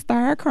probably would have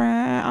started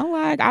crying. I'm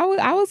like,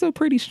 I was a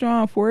pretty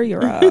strong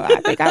 4-year-old. I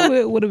think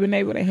I would have been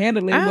able to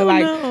handle it. But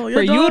like,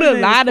 for you to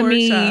lie to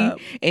me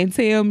and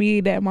tell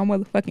me that my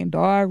motherfucking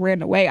dog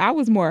ran away, I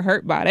was more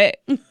hurt by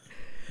that.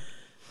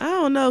 I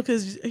don't know,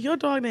 because your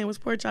dog name was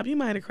Pork Chop. You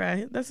might have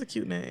cried. That's a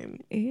cute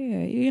name.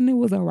 Yeah, and it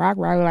was a rock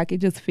rider. Like, it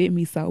just fit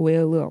me so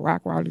well, little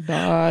rock rider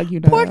dog, you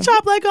know. Pork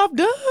Chop like off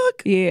Doug?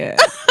 Yeah.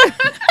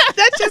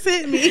 That just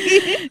hit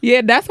me.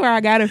 Yeah, that's where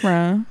I got it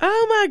from.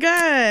 Oh, my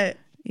God.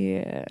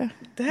 Yeah.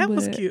 That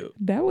was cute.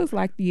 That was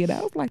like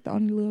the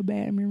only little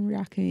bad memory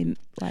I can,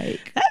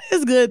 like. That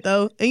is good,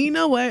 though. And you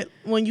know what?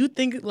 When you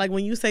think, like,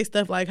 when you say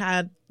stuff like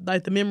how,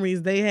 like, the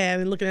memories they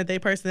have and looking at their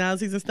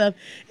personalities and stuff,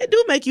 it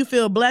do make you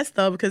feel blessed,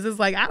 though, because it's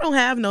like, I don't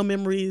have no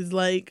memories,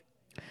 like,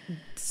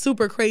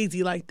 super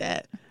crazy like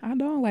that. I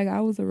don't. Like,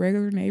 I was a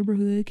regular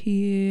neighborhood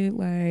kid.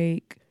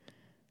 Like,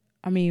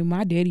 I mean,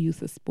 my daddy used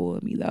to spoil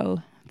me,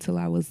 though. Till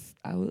I was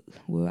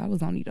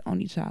only the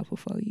only child for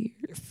 4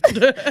 years.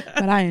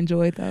 But I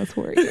enjoyed those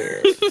 4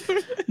 years.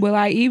 But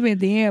like even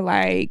then,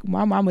 like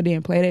my mama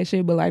didn't play that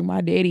shit, but like my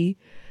daddy,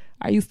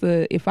 I used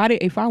to if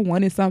I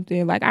wanted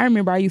something, like I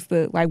remember I used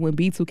to, like when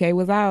B2K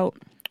was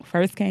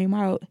first came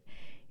out,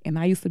 and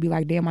I used to be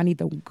like, damn, I need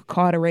to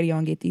call the radio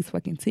and get these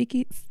fucking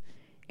tickets.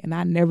 And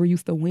I never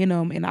used to win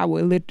them, and I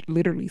would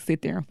literally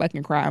sit there and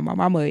fucking cry. My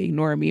mama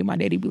ignored me, and my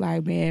daddy be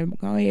like, man,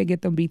 go ahead and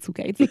get them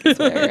B2K tickets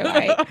for her.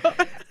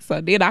 Like,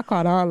 so then I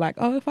caught on, like,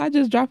 oh, if I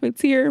just drop a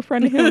tear in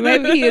front of him,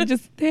 maybe he'll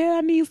just, damn,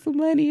 I need some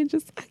money, and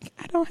just,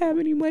 I don't have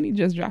any money,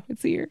 just drop a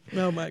tear.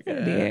 Oh, my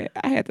God. Yeah,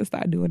 I had to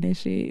start doing that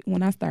shit.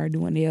 When I started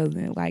doing nails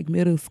in, like,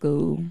 middle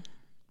school,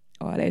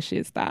 all that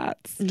shit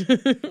stops.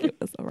 It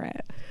was a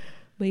wrap.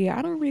 But, yeah,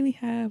 I don't really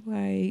have,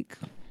 like,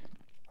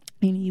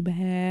 any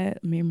bad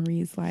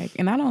memories, like,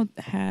 and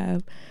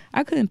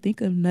I couldn't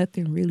think of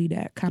nothing really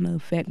that kind of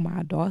affect my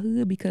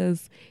adulthood,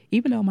 because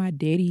even though my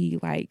daddy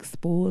like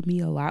spoiled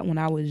me a lot when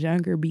I was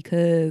younger,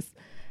 because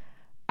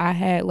I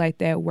had like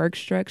that work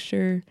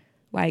structure,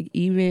 like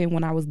even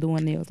when I was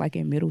doing nails like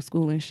in middle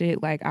school and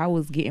shit, like I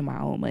was getting my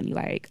own money.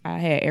 Like I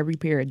had every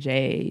pair of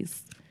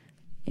J's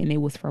and it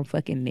was from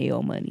fucking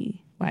nail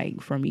money,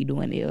 like from me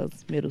doing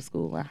nails middle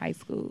school and high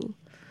school.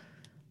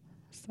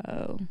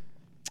 So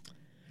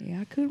yeah,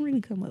 I couldn't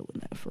really come up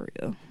with that for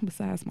real,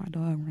 besides my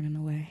dog running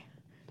away.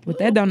 But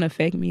that don't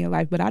affect me in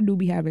life. But I do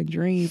be having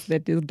dreams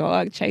that this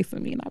dog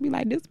chasing me. And I be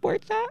like, this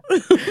Pork Chop?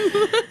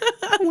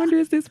 I wonder,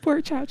 is this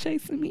Pork Chop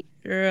chasing me?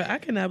 Girl, I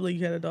cannot believe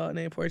you had a dog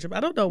named Pork Chop. I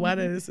don't know why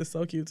that is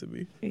so cute to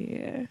me.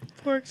 Yeah.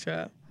 Pork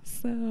Chop.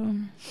 So,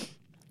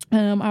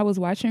 I was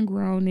watching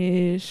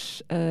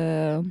Grownish,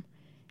 and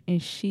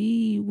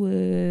she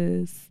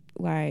was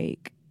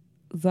like,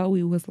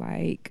 Zoe was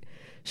like,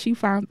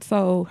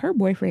 so her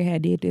boyfriend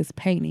had did this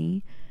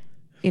painting,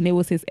 and it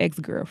was his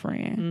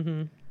ex-girlfriend.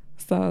 Mm-hmm.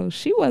 So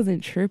she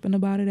wasn't tripping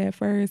about it at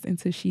first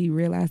until she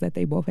realized that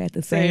they both had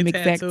the same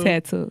exact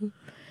tattoo.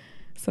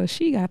 So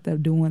she got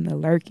them doing the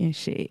lurking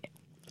shit.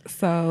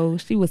 So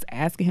she was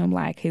asking him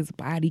like his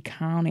body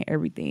count and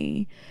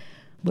everything.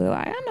 But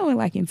like, I know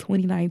like in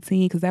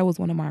 2019, because that was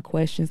one of my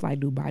questions, like,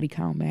 do body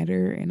count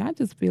matter? And I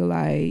just feel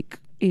like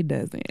it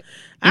doesn't.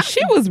 And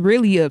she was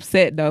really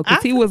upset though,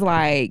 because he was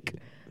like,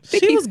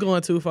 she was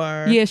going too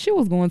far. Yeah, she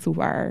was going too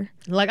far.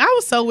 Like, I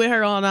was so with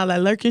her on all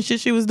that lurking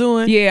shit she was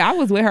doing. Yeah, I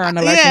was with her on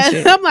the lurking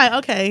shit. I'm like,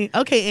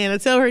 okay, Anna,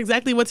 tell her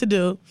exactly what to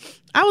do.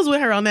 I was with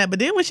her on that. But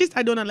then when she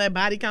started doing all that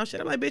body count shit,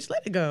 I'm like, bitch,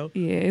 let it go.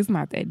 Yeah, it's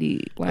not that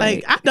deep.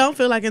 Like I don't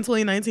feel like in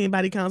 2019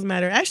 body counts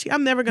matter. Actually,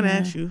 I'm never going to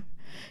ask you.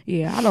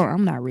 Yeah,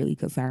 I'm not really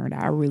concerned.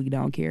 I really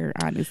don't care,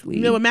 honestly.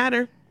 You know what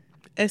matter?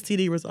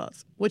 STD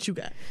results. What you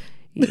got?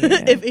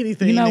 Yeah. If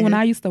anything. You know, when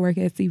I used to work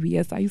at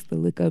CVS, I used to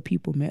look up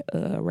people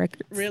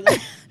records. Really?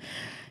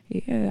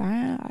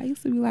 Yeah, I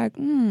used to be like,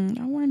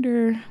 I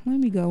wonder, let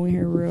me go in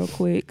here real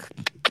quick.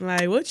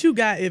 Like, what you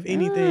got, if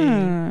anything?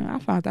 I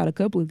found out a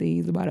couple of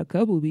things about a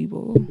couple of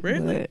people.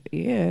 Really? But,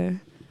 yeah.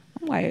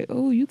 I'm like,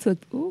 no,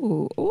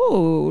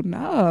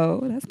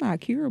 that's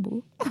not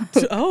curable.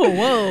 Oh,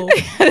 whoa.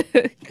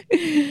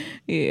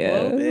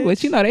 Yeah. Whoa,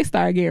 but, you know, they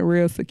started getting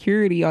real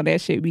security on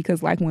that shit,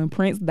 because, like, when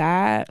Prince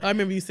died, I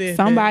remember you said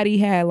somebody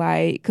had,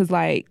 like, because,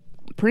 like,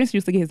 Prince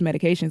used to get his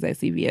medications at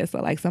CVS. So,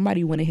 like,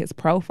 somebody went in his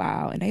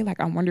profile, and they, like,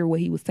 I wonder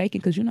what he was taking,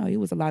 because, you know, it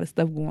was a lot of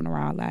stuff going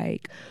around,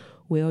 like,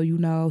 well, you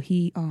know,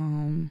 he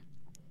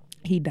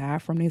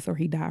died from this or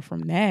he died from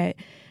that.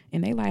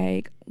 And they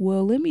like,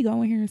 well, let me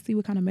go in here and see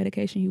what kind of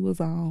medication he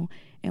was on.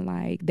 And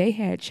like, they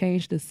had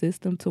changed the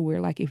system to where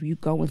like, if you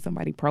go in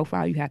somebody's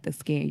profile, you have to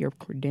scan your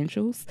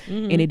credentials.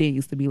 Mm-hmm. And it didn't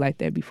used to be like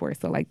that before.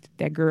 So like,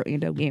 that girl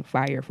ended up getting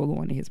fired for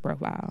going to his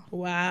profile.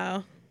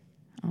 Wow.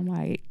 I'm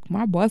like,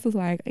 my boss was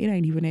like, it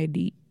ain't even that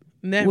deep.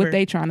 Never. What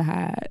they trying to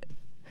hide?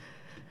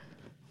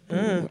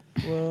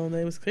 Well,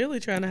 they was clearly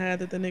trying to hide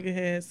that the nigga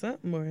had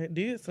something or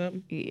did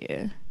something.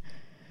 Yeah.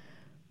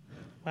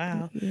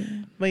 Wow. Yeah.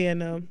 But yeah,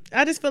 no.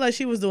 I just feel like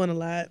she was doing a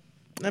lot.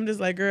 I'm just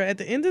like, girl, at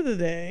the end of the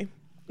day,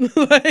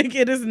 like,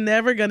 it is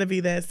never going to be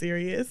that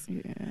serious.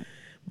 Yeah.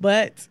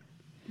 But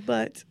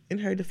in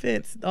her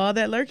defense, all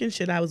that lurking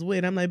shit I was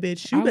with, I'm like,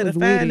 bitch, you I better was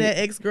with find it. that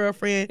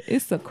ex-girlfriend.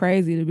 It's so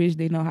crazy the bitch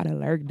they know how to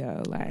lurk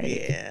though. Like,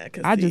 Yeah.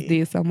 Cause I just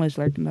did so much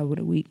lurking over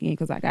the weekend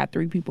because I got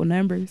 3 people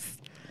numbers.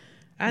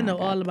 I know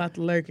all about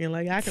the lurking.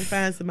 Like, I can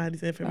find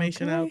somebody's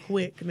information out Okay.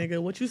 quick, nigga.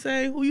 What you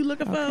say? Who you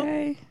looking for?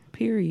 Okay.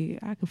 Period.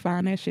 I can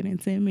find that shit in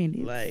 10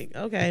 minutes. Like,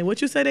 okay.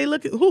 What you say they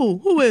look at?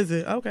 Who is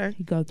it? Okay.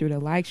 You go through the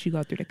likes, you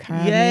go through the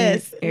comments,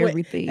 Yes.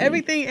 everything.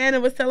 Everything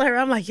Anna was telling her,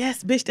 I'm like,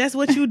 yes, bitch, that's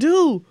what you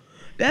do.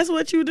 That's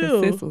what you The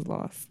do. sis was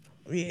lost.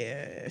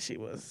 Yeah, she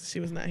was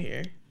not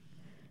here.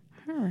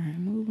 All right,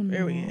 moving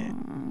Where we at?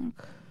 along.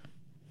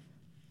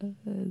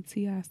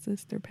 T.I.'s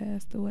sister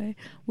passed away.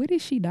 Where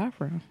did she die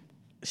from?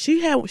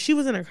 She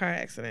was in a car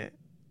accident.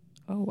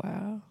 Oh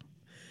wow.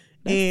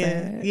 That's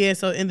And sad. yeah,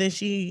 so and then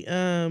she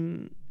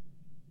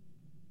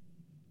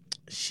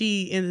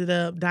ended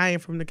up dying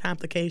from the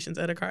complications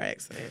of the car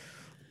accident.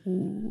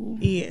 Ooh,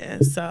 Yeah,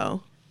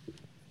 so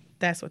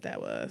that's what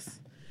that was.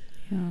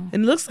 yeah. And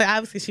it looks like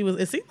obviously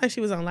it seemed like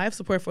she was on life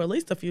support for at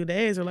least a few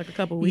days or like a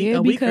couple weeks, Yeah,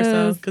 a week or so,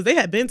 because- because they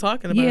had been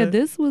talking about Yeah, it.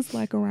 this was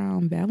like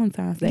around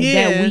Valentine's Day.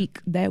 Yeah.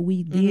 That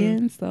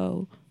weekend.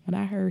 So when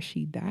I heard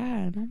she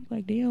died, I'm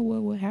like, damn,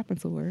 what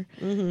happened to her?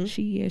 Mm-hmm.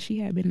 She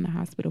had been in the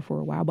hospital for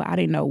a while, but I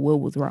didn't know what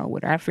was wrong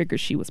with her. I figured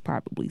she was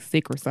probably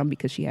sick or something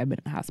because she had been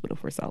in the hospital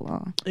for so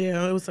long.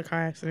 Yeah, it was a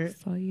car accident.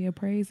 So yeah,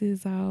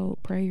 prayers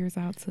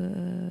out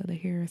to the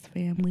Harris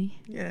family.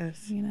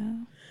 Yes. You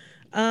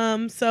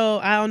know. So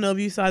I don't know if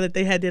you saw that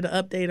they did an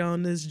update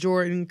on this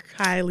Jordan,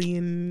 Kylie,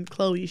 and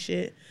Chloe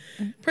shit.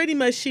 Pretty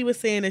much she was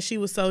saying that she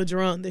was so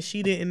drunk that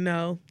she didn't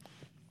know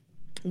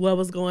what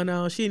was going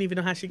on. She didn't even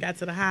know how she got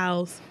to the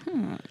house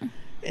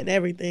and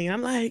everything.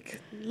 I'm like,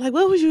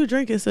 what was you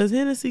drinking? Says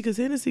Hennessy, because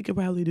Hennessy could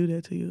probably do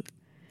that to you.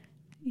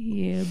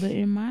 Yeah, but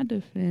in my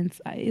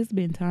defense, it's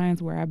been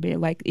times where I've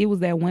been like, it was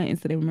that one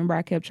incident. Remember,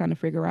 I kept trying to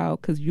figure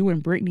out because you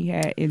and Brittany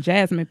and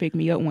Jasmine picked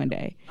me up one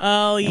day.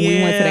 Oh, And yeah. we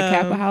went to the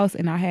Kappa house,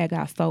 and I had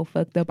got so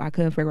fucked up I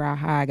couldn't figure out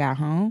how I got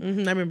home. I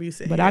remember you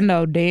saying But I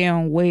know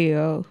damn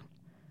well,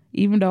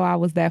 even though I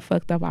was that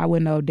fucked up, I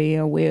would know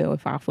damn well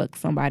if I fucked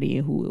somebody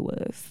and who it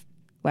was.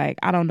 Like,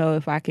 I don't know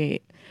if I can.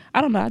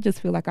 I don't know. I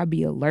just feel like I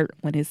be alert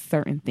when it's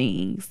certain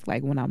things,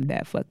 like when I'm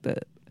that fucked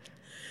up.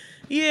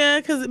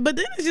 Yeah, but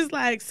then it's just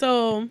like,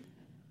 so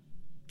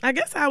I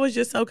guess I was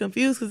just so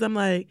confused because I'm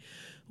like,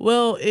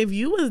 well, if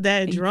you was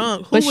that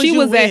drunk, who But was she you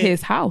was with? at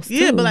his house, too.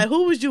 Yeah, but like,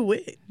 who was you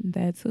with?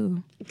 That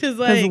too. Because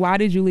Because like, why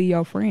did you leave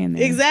your friend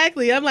there?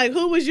 exactly. I'm like,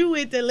 who was you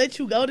with that let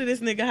you go to this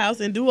nigga house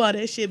and do all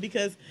that shit?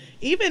 Because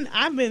even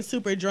I've been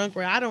super drunk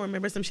where I don't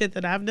remember some shit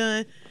that I've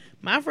done.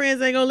 My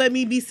friends ain't gonna let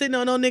me be sitting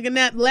on no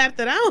nigga lap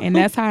that I don't. And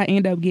that's how I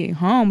end up getting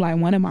home. Like,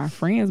 one of my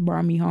friends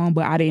brought me home,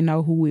 but I didn't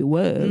know who it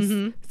was.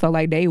 Mm-hmm. So,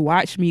 like, they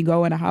watched me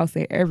go in the house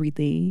and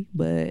everything,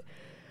 but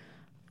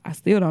I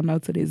still don't know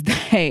to this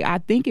day. I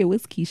think it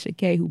was Keisha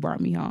K who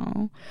brought me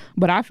home.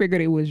 But I figured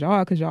it was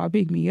y'all because y'all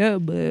picked me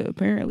up, but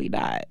apparently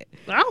not.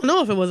 I don't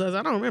know if it was us.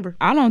 I don't remember.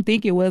 I don't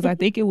think it was. I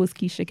think it was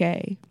Keisha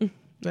K.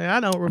 Like, I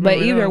don't remember. But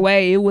at either all.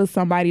 way, it was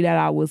somebody that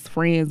I was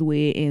friends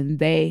with, and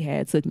they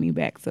had took me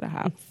back to the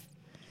house.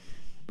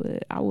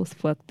 But I was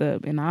fucked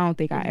up, and I don't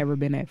think I ever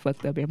been that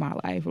fucked up in my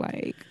life.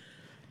 Like,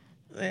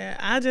 Yeah,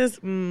 I just,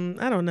 I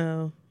don't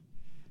know.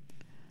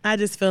 I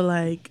just feel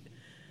like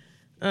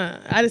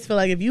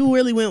if you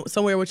really went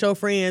somewhere with your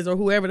friends or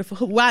whoever,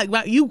 why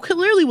you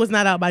clearly was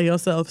not out by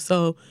yourself.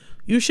 So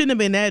you shouldn't have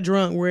been that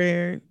drunk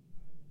where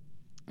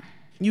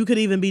you could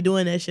even be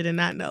doing that shit and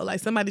not know. Like,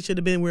 somebody should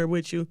have been there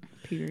with you.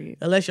 period.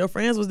 Unless your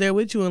friends was there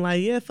with you and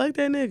like, yeah, fuck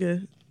that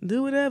nigga.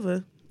 Do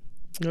whatever.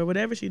 Or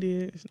whatever she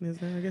did.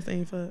 I guess they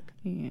ain't fuck.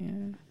 Yeah.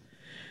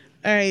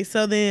 All right,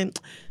 so then,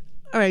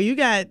 all right,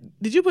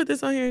 did you put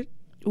this on here?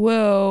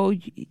 Well,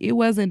 it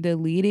wasn't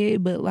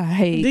deleted, but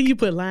like, Then you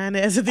put lying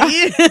ass at the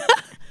end.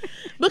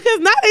 Because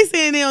now they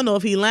saying they don't know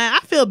if he lying. I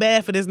feel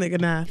bad for this nigga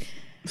now.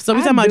 So we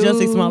I talking about do.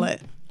 Jussie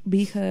Smollett.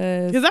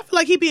 because Because I feel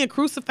like he being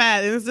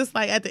crucified. And it's just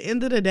like, at the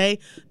end of the day,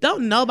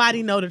 don't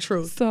nobody know the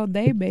truth. so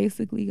they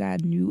basically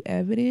got new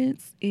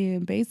evidence,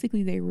 and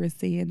basically they were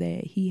saying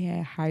that he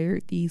had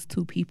hired these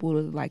 2 people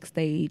to like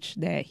stage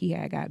that he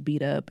had got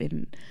beat up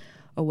and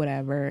or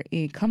whatever,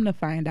 and come to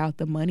find out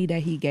the money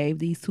that he gave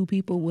these 2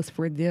 people was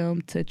for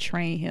them to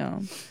train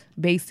him,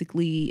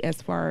 basically,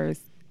 as far as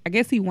I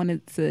guess he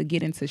wanted to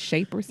get into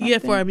shape or something. Yeah,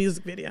 for a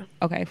music video.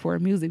 Okay, for a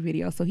music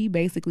video. So he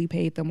basically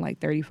paid them like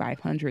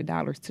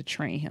 $3,500 to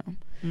train him.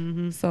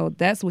 Mm-hmm. So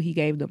that's what he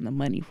gave them the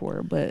money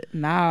for. But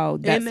now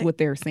that's they- what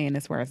they're saying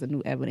as far as the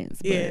new evidence.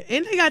 But Yeah,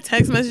 and they got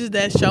text messages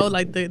that show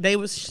like they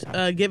was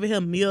giving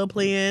him meal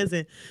plans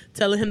and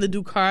telling him to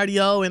do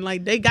cardio, and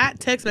like they got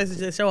text messages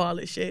that show all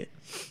this shit.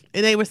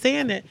 And they were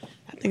saying that,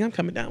 I think I'm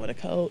coming down with a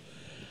cold.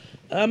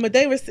 But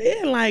they were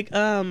saying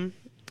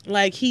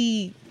like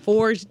he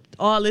forged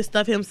all this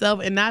stuff himself,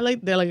 and not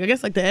like they're like I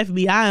guess like the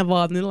FBI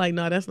involved, and they're like,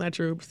 no, that's not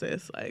true,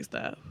 sis. Like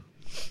stop.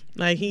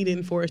 Like he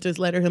didn't forge this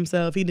letter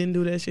himself. He didn't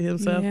do that shit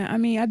himself. Yeah, I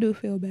mean, I do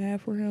feel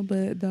bad for him,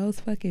 but those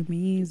fucking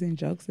memes and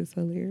jokes is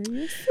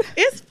hilarious.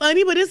 It's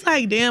funny, but it's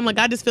like, damn, like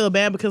I just feel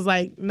bad because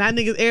like not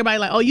niggas, everybody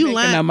like, oh, you Making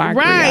lying, a mockery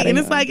right? out of And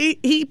it's him. like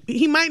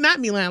he might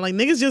not be lying. Like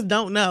niggas just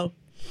don't know.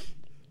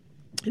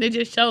 And it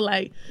just show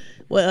like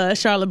what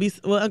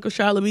Uncle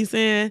Charlotte be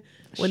saying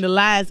when the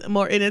lies are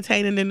more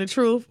entertaining than the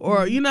truth,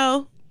 or you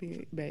know,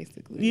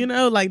 Basically.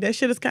 like that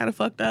shit is kind of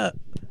fucked up.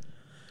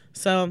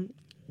 So.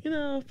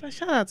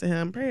 Shout out to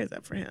him. Prayers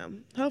up for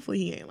him. Hopefully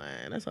he ain't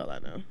lying. That's all I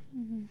know.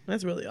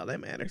 That's really all that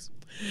matters.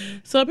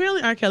 So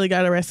apparently R. Kelly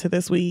got arrested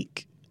this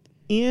week.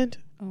 And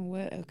On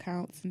what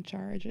accounts and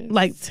charges?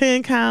 like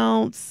 10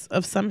 counts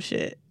of some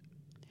shit.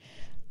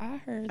 I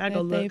heard I that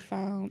go they look.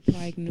 found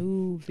like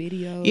new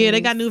videos. Yeah, they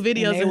got new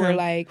videos And they of were him.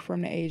 like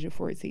from the age of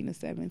 14 to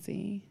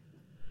 17.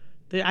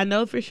 I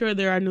know for sure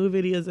there are new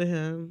videos of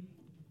him.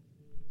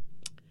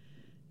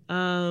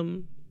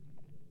 I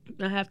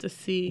have to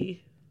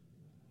see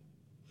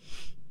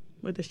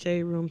what the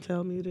shade room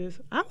tell me this.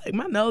 I'm like,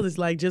 my nose is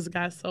like just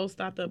got so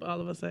stopped up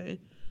all of a sudden.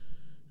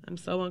 I'm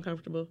so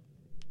uncomfortable.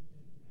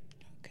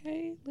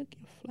 Okay, look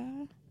at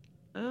fly.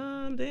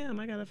 Damn,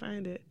 I gotta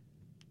find it.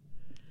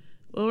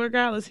 Well,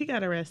 regardless, he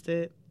got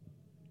arrested.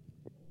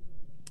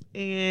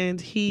 And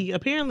he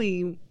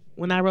apparently,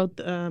 when I wrote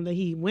that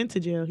he went to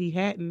jail, he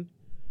hadn't.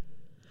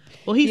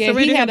 Well, he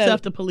surrendered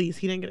himself to police.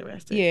 He didn't get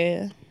arrested.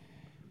 Yeah.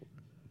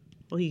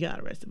 Well, he got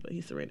arrested, but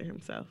he surrendered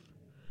himself.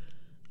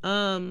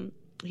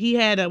 He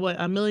had a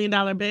 $1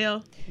 million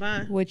bail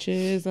bond, Which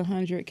is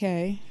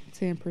 $100K,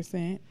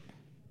 10%.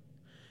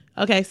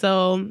 Okay,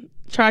 so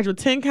charged with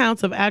 10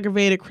 counts of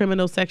aggravated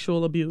criminal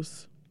sexual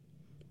abuse.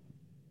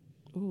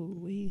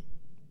 Ooh,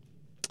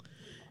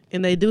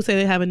 And they do say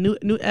they have a new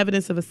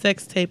evidence of a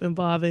sex tape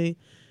involving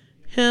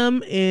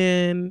him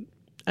and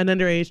an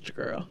underage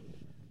girl.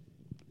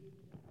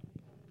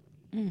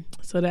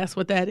 So that's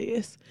what that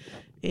is.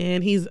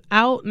 And he's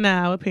out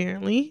now,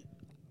 apparently.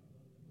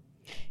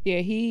 Yeah,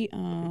 he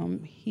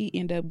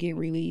ended up getting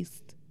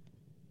released.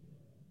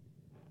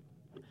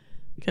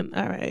 All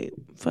right.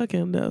 Fuck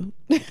him, though.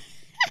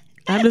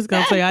 I'm just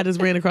going to say I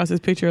just ran across this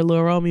picture of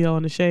Lil Romeo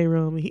in the shade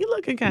room. And he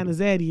looking kind of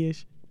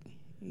zaddy-ish.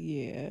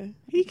 Yeah.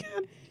 He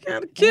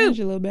kind of cute.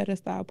 Angela better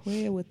stop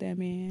playing with that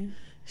man.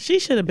 She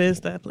should have been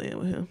stopped playing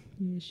with him.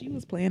 Yeah, she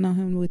was playing on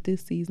him with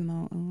this season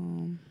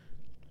on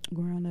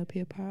Grown Up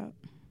Hip Hop.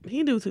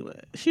 He do too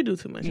much. She do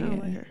too much. I don't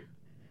Yeah. like her.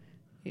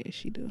 Yeah,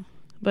 she do.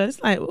 But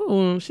it's like,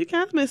 ooh, she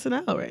kind of missing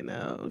out right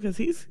now because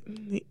he's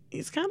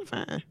kind of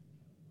fine.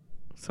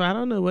 So I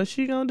don't know what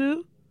she gonna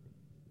do.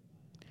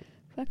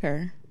 Fuck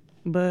her.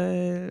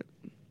 But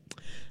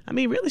I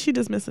mean, really, she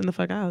just missing the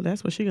fuck out.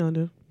 That's what she gonna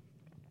do.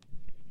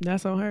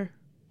 That's on her.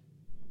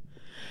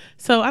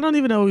 So I don't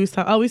even know what we was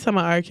talking. Oh, we was talking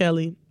about R.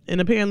 Kelly, and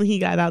apparently he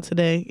got out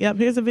today. Yep,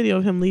 here's a video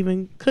of him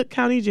leaving Cook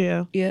County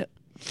Jail. Yep.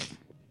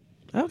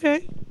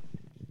 Okay,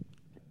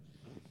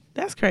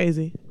 that's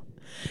crazy.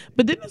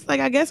 But then it's like,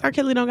 I guess R.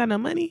 Kelly don't got no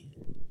money.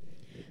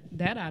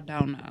 That I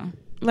don't know.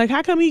 Like,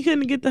 how come he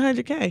couldn't get the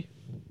 $100K?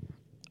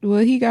 Well,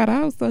 he got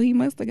out, so he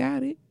must have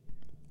got it.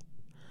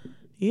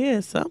 Yeah,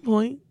 at some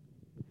point.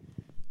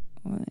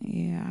 Well,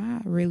 yeah,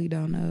 I really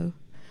don't know.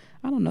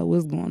 I don't know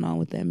what's going on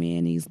with that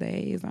man these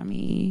days. I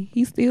mean,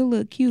 he still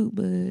look cute,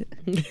 but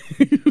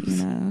you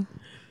know.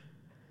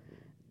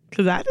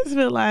 Because I just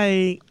feel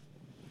like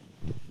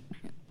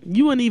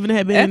you wouldn't even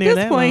have been At in there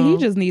this that point, long.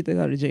 he just needs to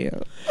go to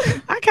jail.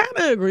 I kind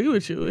of agree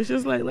with you. It's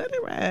just like, let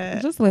it ride.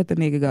 Just let the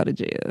nigga go to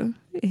jail.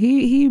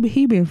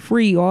 He been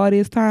free all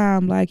this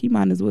time. Like, he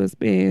might as well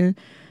spend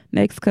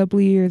next couple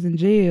of years in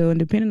jail. And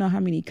depending on how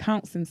many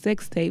counts and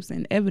sex tapes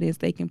and evidence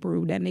they can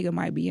prove, that nigga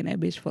might be in that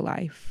bitch for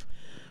life.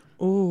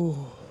 Ooh.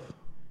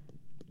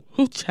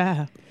 Who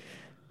child?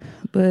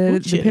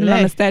 But depending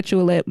on the statute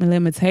of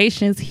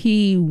limitations,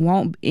 he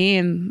won't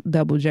in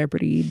double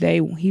jeopardy.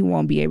 He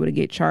won't be able to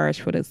get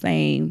charged for the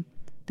same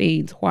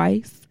thing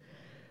twice.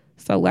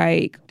 So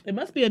like, It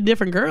must be a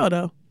different girl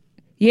though.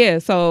 yeah.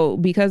 So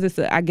because it's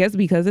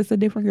a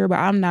different girl, but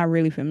I'm not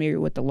really familiar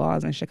with the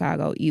laws in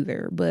Chicago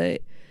either.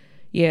 But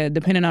yeah,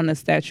 depending on the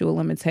statute of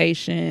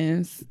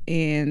limitations,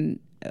 and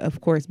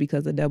of course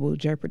because of double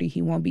jeopardy,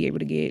 he won't be able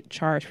to get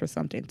charged for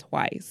something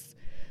twice.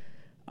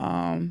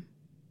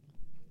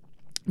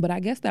 But I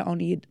guess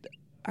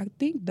I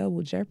think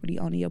double jeopardy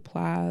only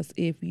applies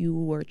if you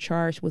were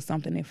charged with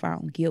something and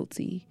found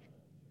guilty.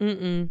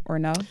 Or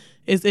no?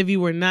 It's if you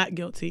were not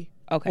guilty.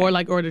 Okay.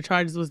 Or the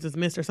charges was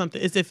dismissed or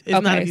something. It's if it's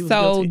Okay, not if he was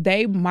so guilty.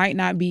 they might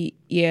not be.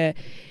 Yeah,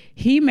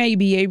 he may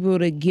be able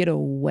to get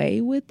away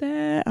with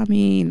that. I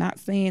mean, not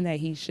saying that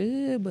he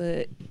should,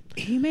 but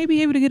he may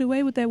be able to get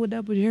away with that with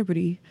double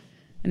jeopardy.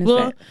 And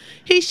Well,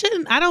 he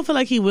shouldn't. I don't feel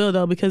like he will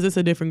though because it's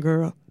a different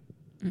girl.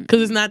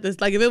 Because it's not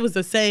this. Like if it was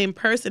the same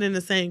person in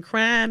the same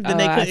crime, then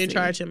they I couldn't see.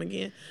 charge him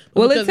again. But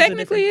well, because it's a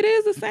technically it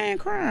is the same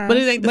crime, But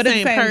it ain't the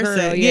same person.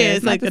 Girl. Yeah, it's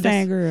it's not like the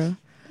same girl.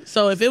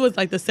 So if it was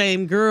like the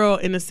same girl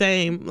in the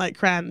same like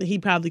crime, he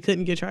probably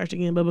couldn't get charged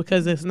again. But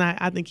because it's not,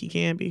 I think he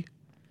can be,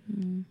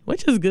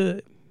 which is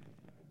good.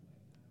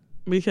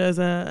 Because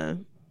I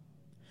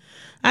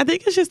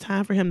think it's just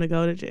time for him to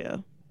go to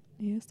jail.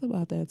 Yeah, it's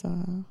about that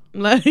time.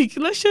 Like,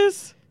 let's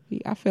just.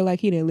 I feel like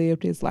he done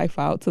lived his life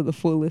out to the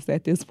fullest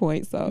at this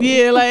point. So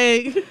Yeah,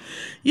 like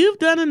you've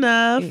done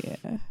enough.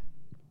 Yeah.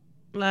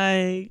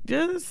 Like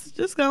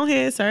just go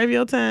ahead, serve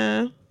your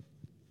time,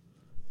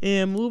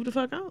 and move the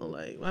fuck on.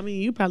 Like, I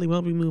mean, you probably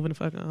won't be moving the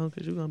fuck on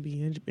because you're gonna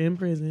be in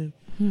prison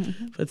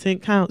for 10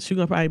 counts. You're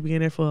gonna probably be in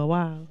there for a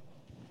while.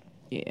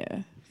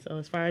 Yeah. So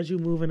as far as you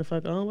moving the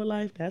fuck on with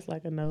life, that's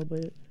like a no.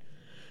 But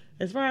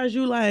as far as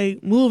you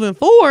like moving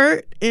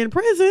forward in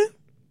prison,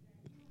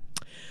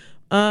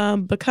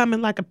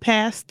 becoming like a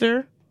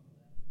pastor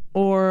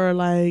or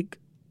like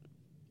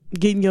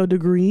getting your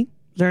degree,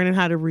 learning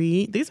how to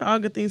read. These are all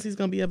good things he's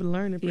gonna be able to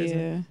learn in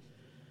prison.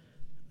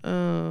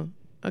 Yeah.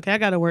 Okay, I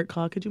got a work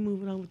call. Could you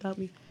move it on without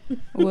me?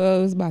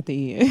 Well, it's about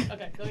the end.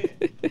 Okay, go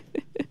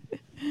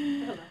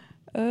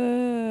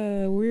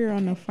ahead. We're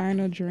on the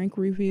final drink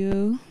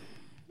review.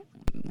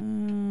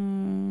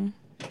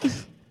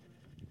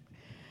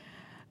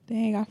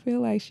 Dang, I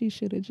feel like she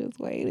should have just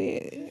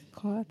waited,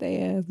 called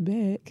their ass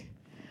back.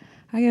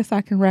 I guess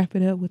I can wrap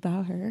it up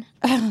without her.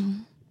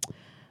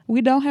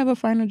 We don't have a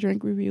final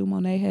drink review.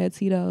 Monet had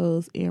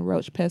Tito's and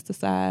Roach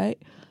Pesticide.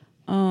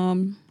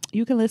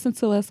 You can listen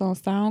to us on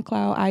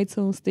SoundCloud,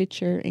 iTunes,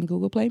 Stitcher, and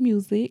Google Play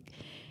Music.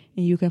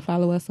 And you can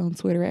follow us on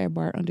Twitter at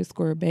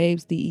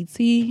bar_babes,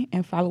 DET,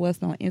 and follow us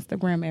on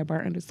Instagram at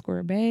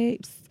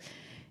bar_babes.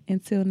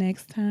 Until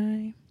next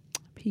time,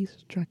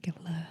 peace, drunk, and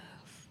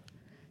love.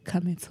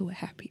 Coming to a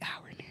happy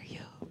hour near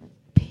you.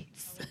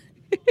 Peace.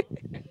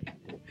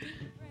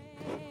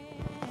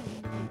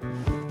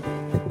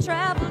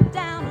 Travel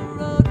down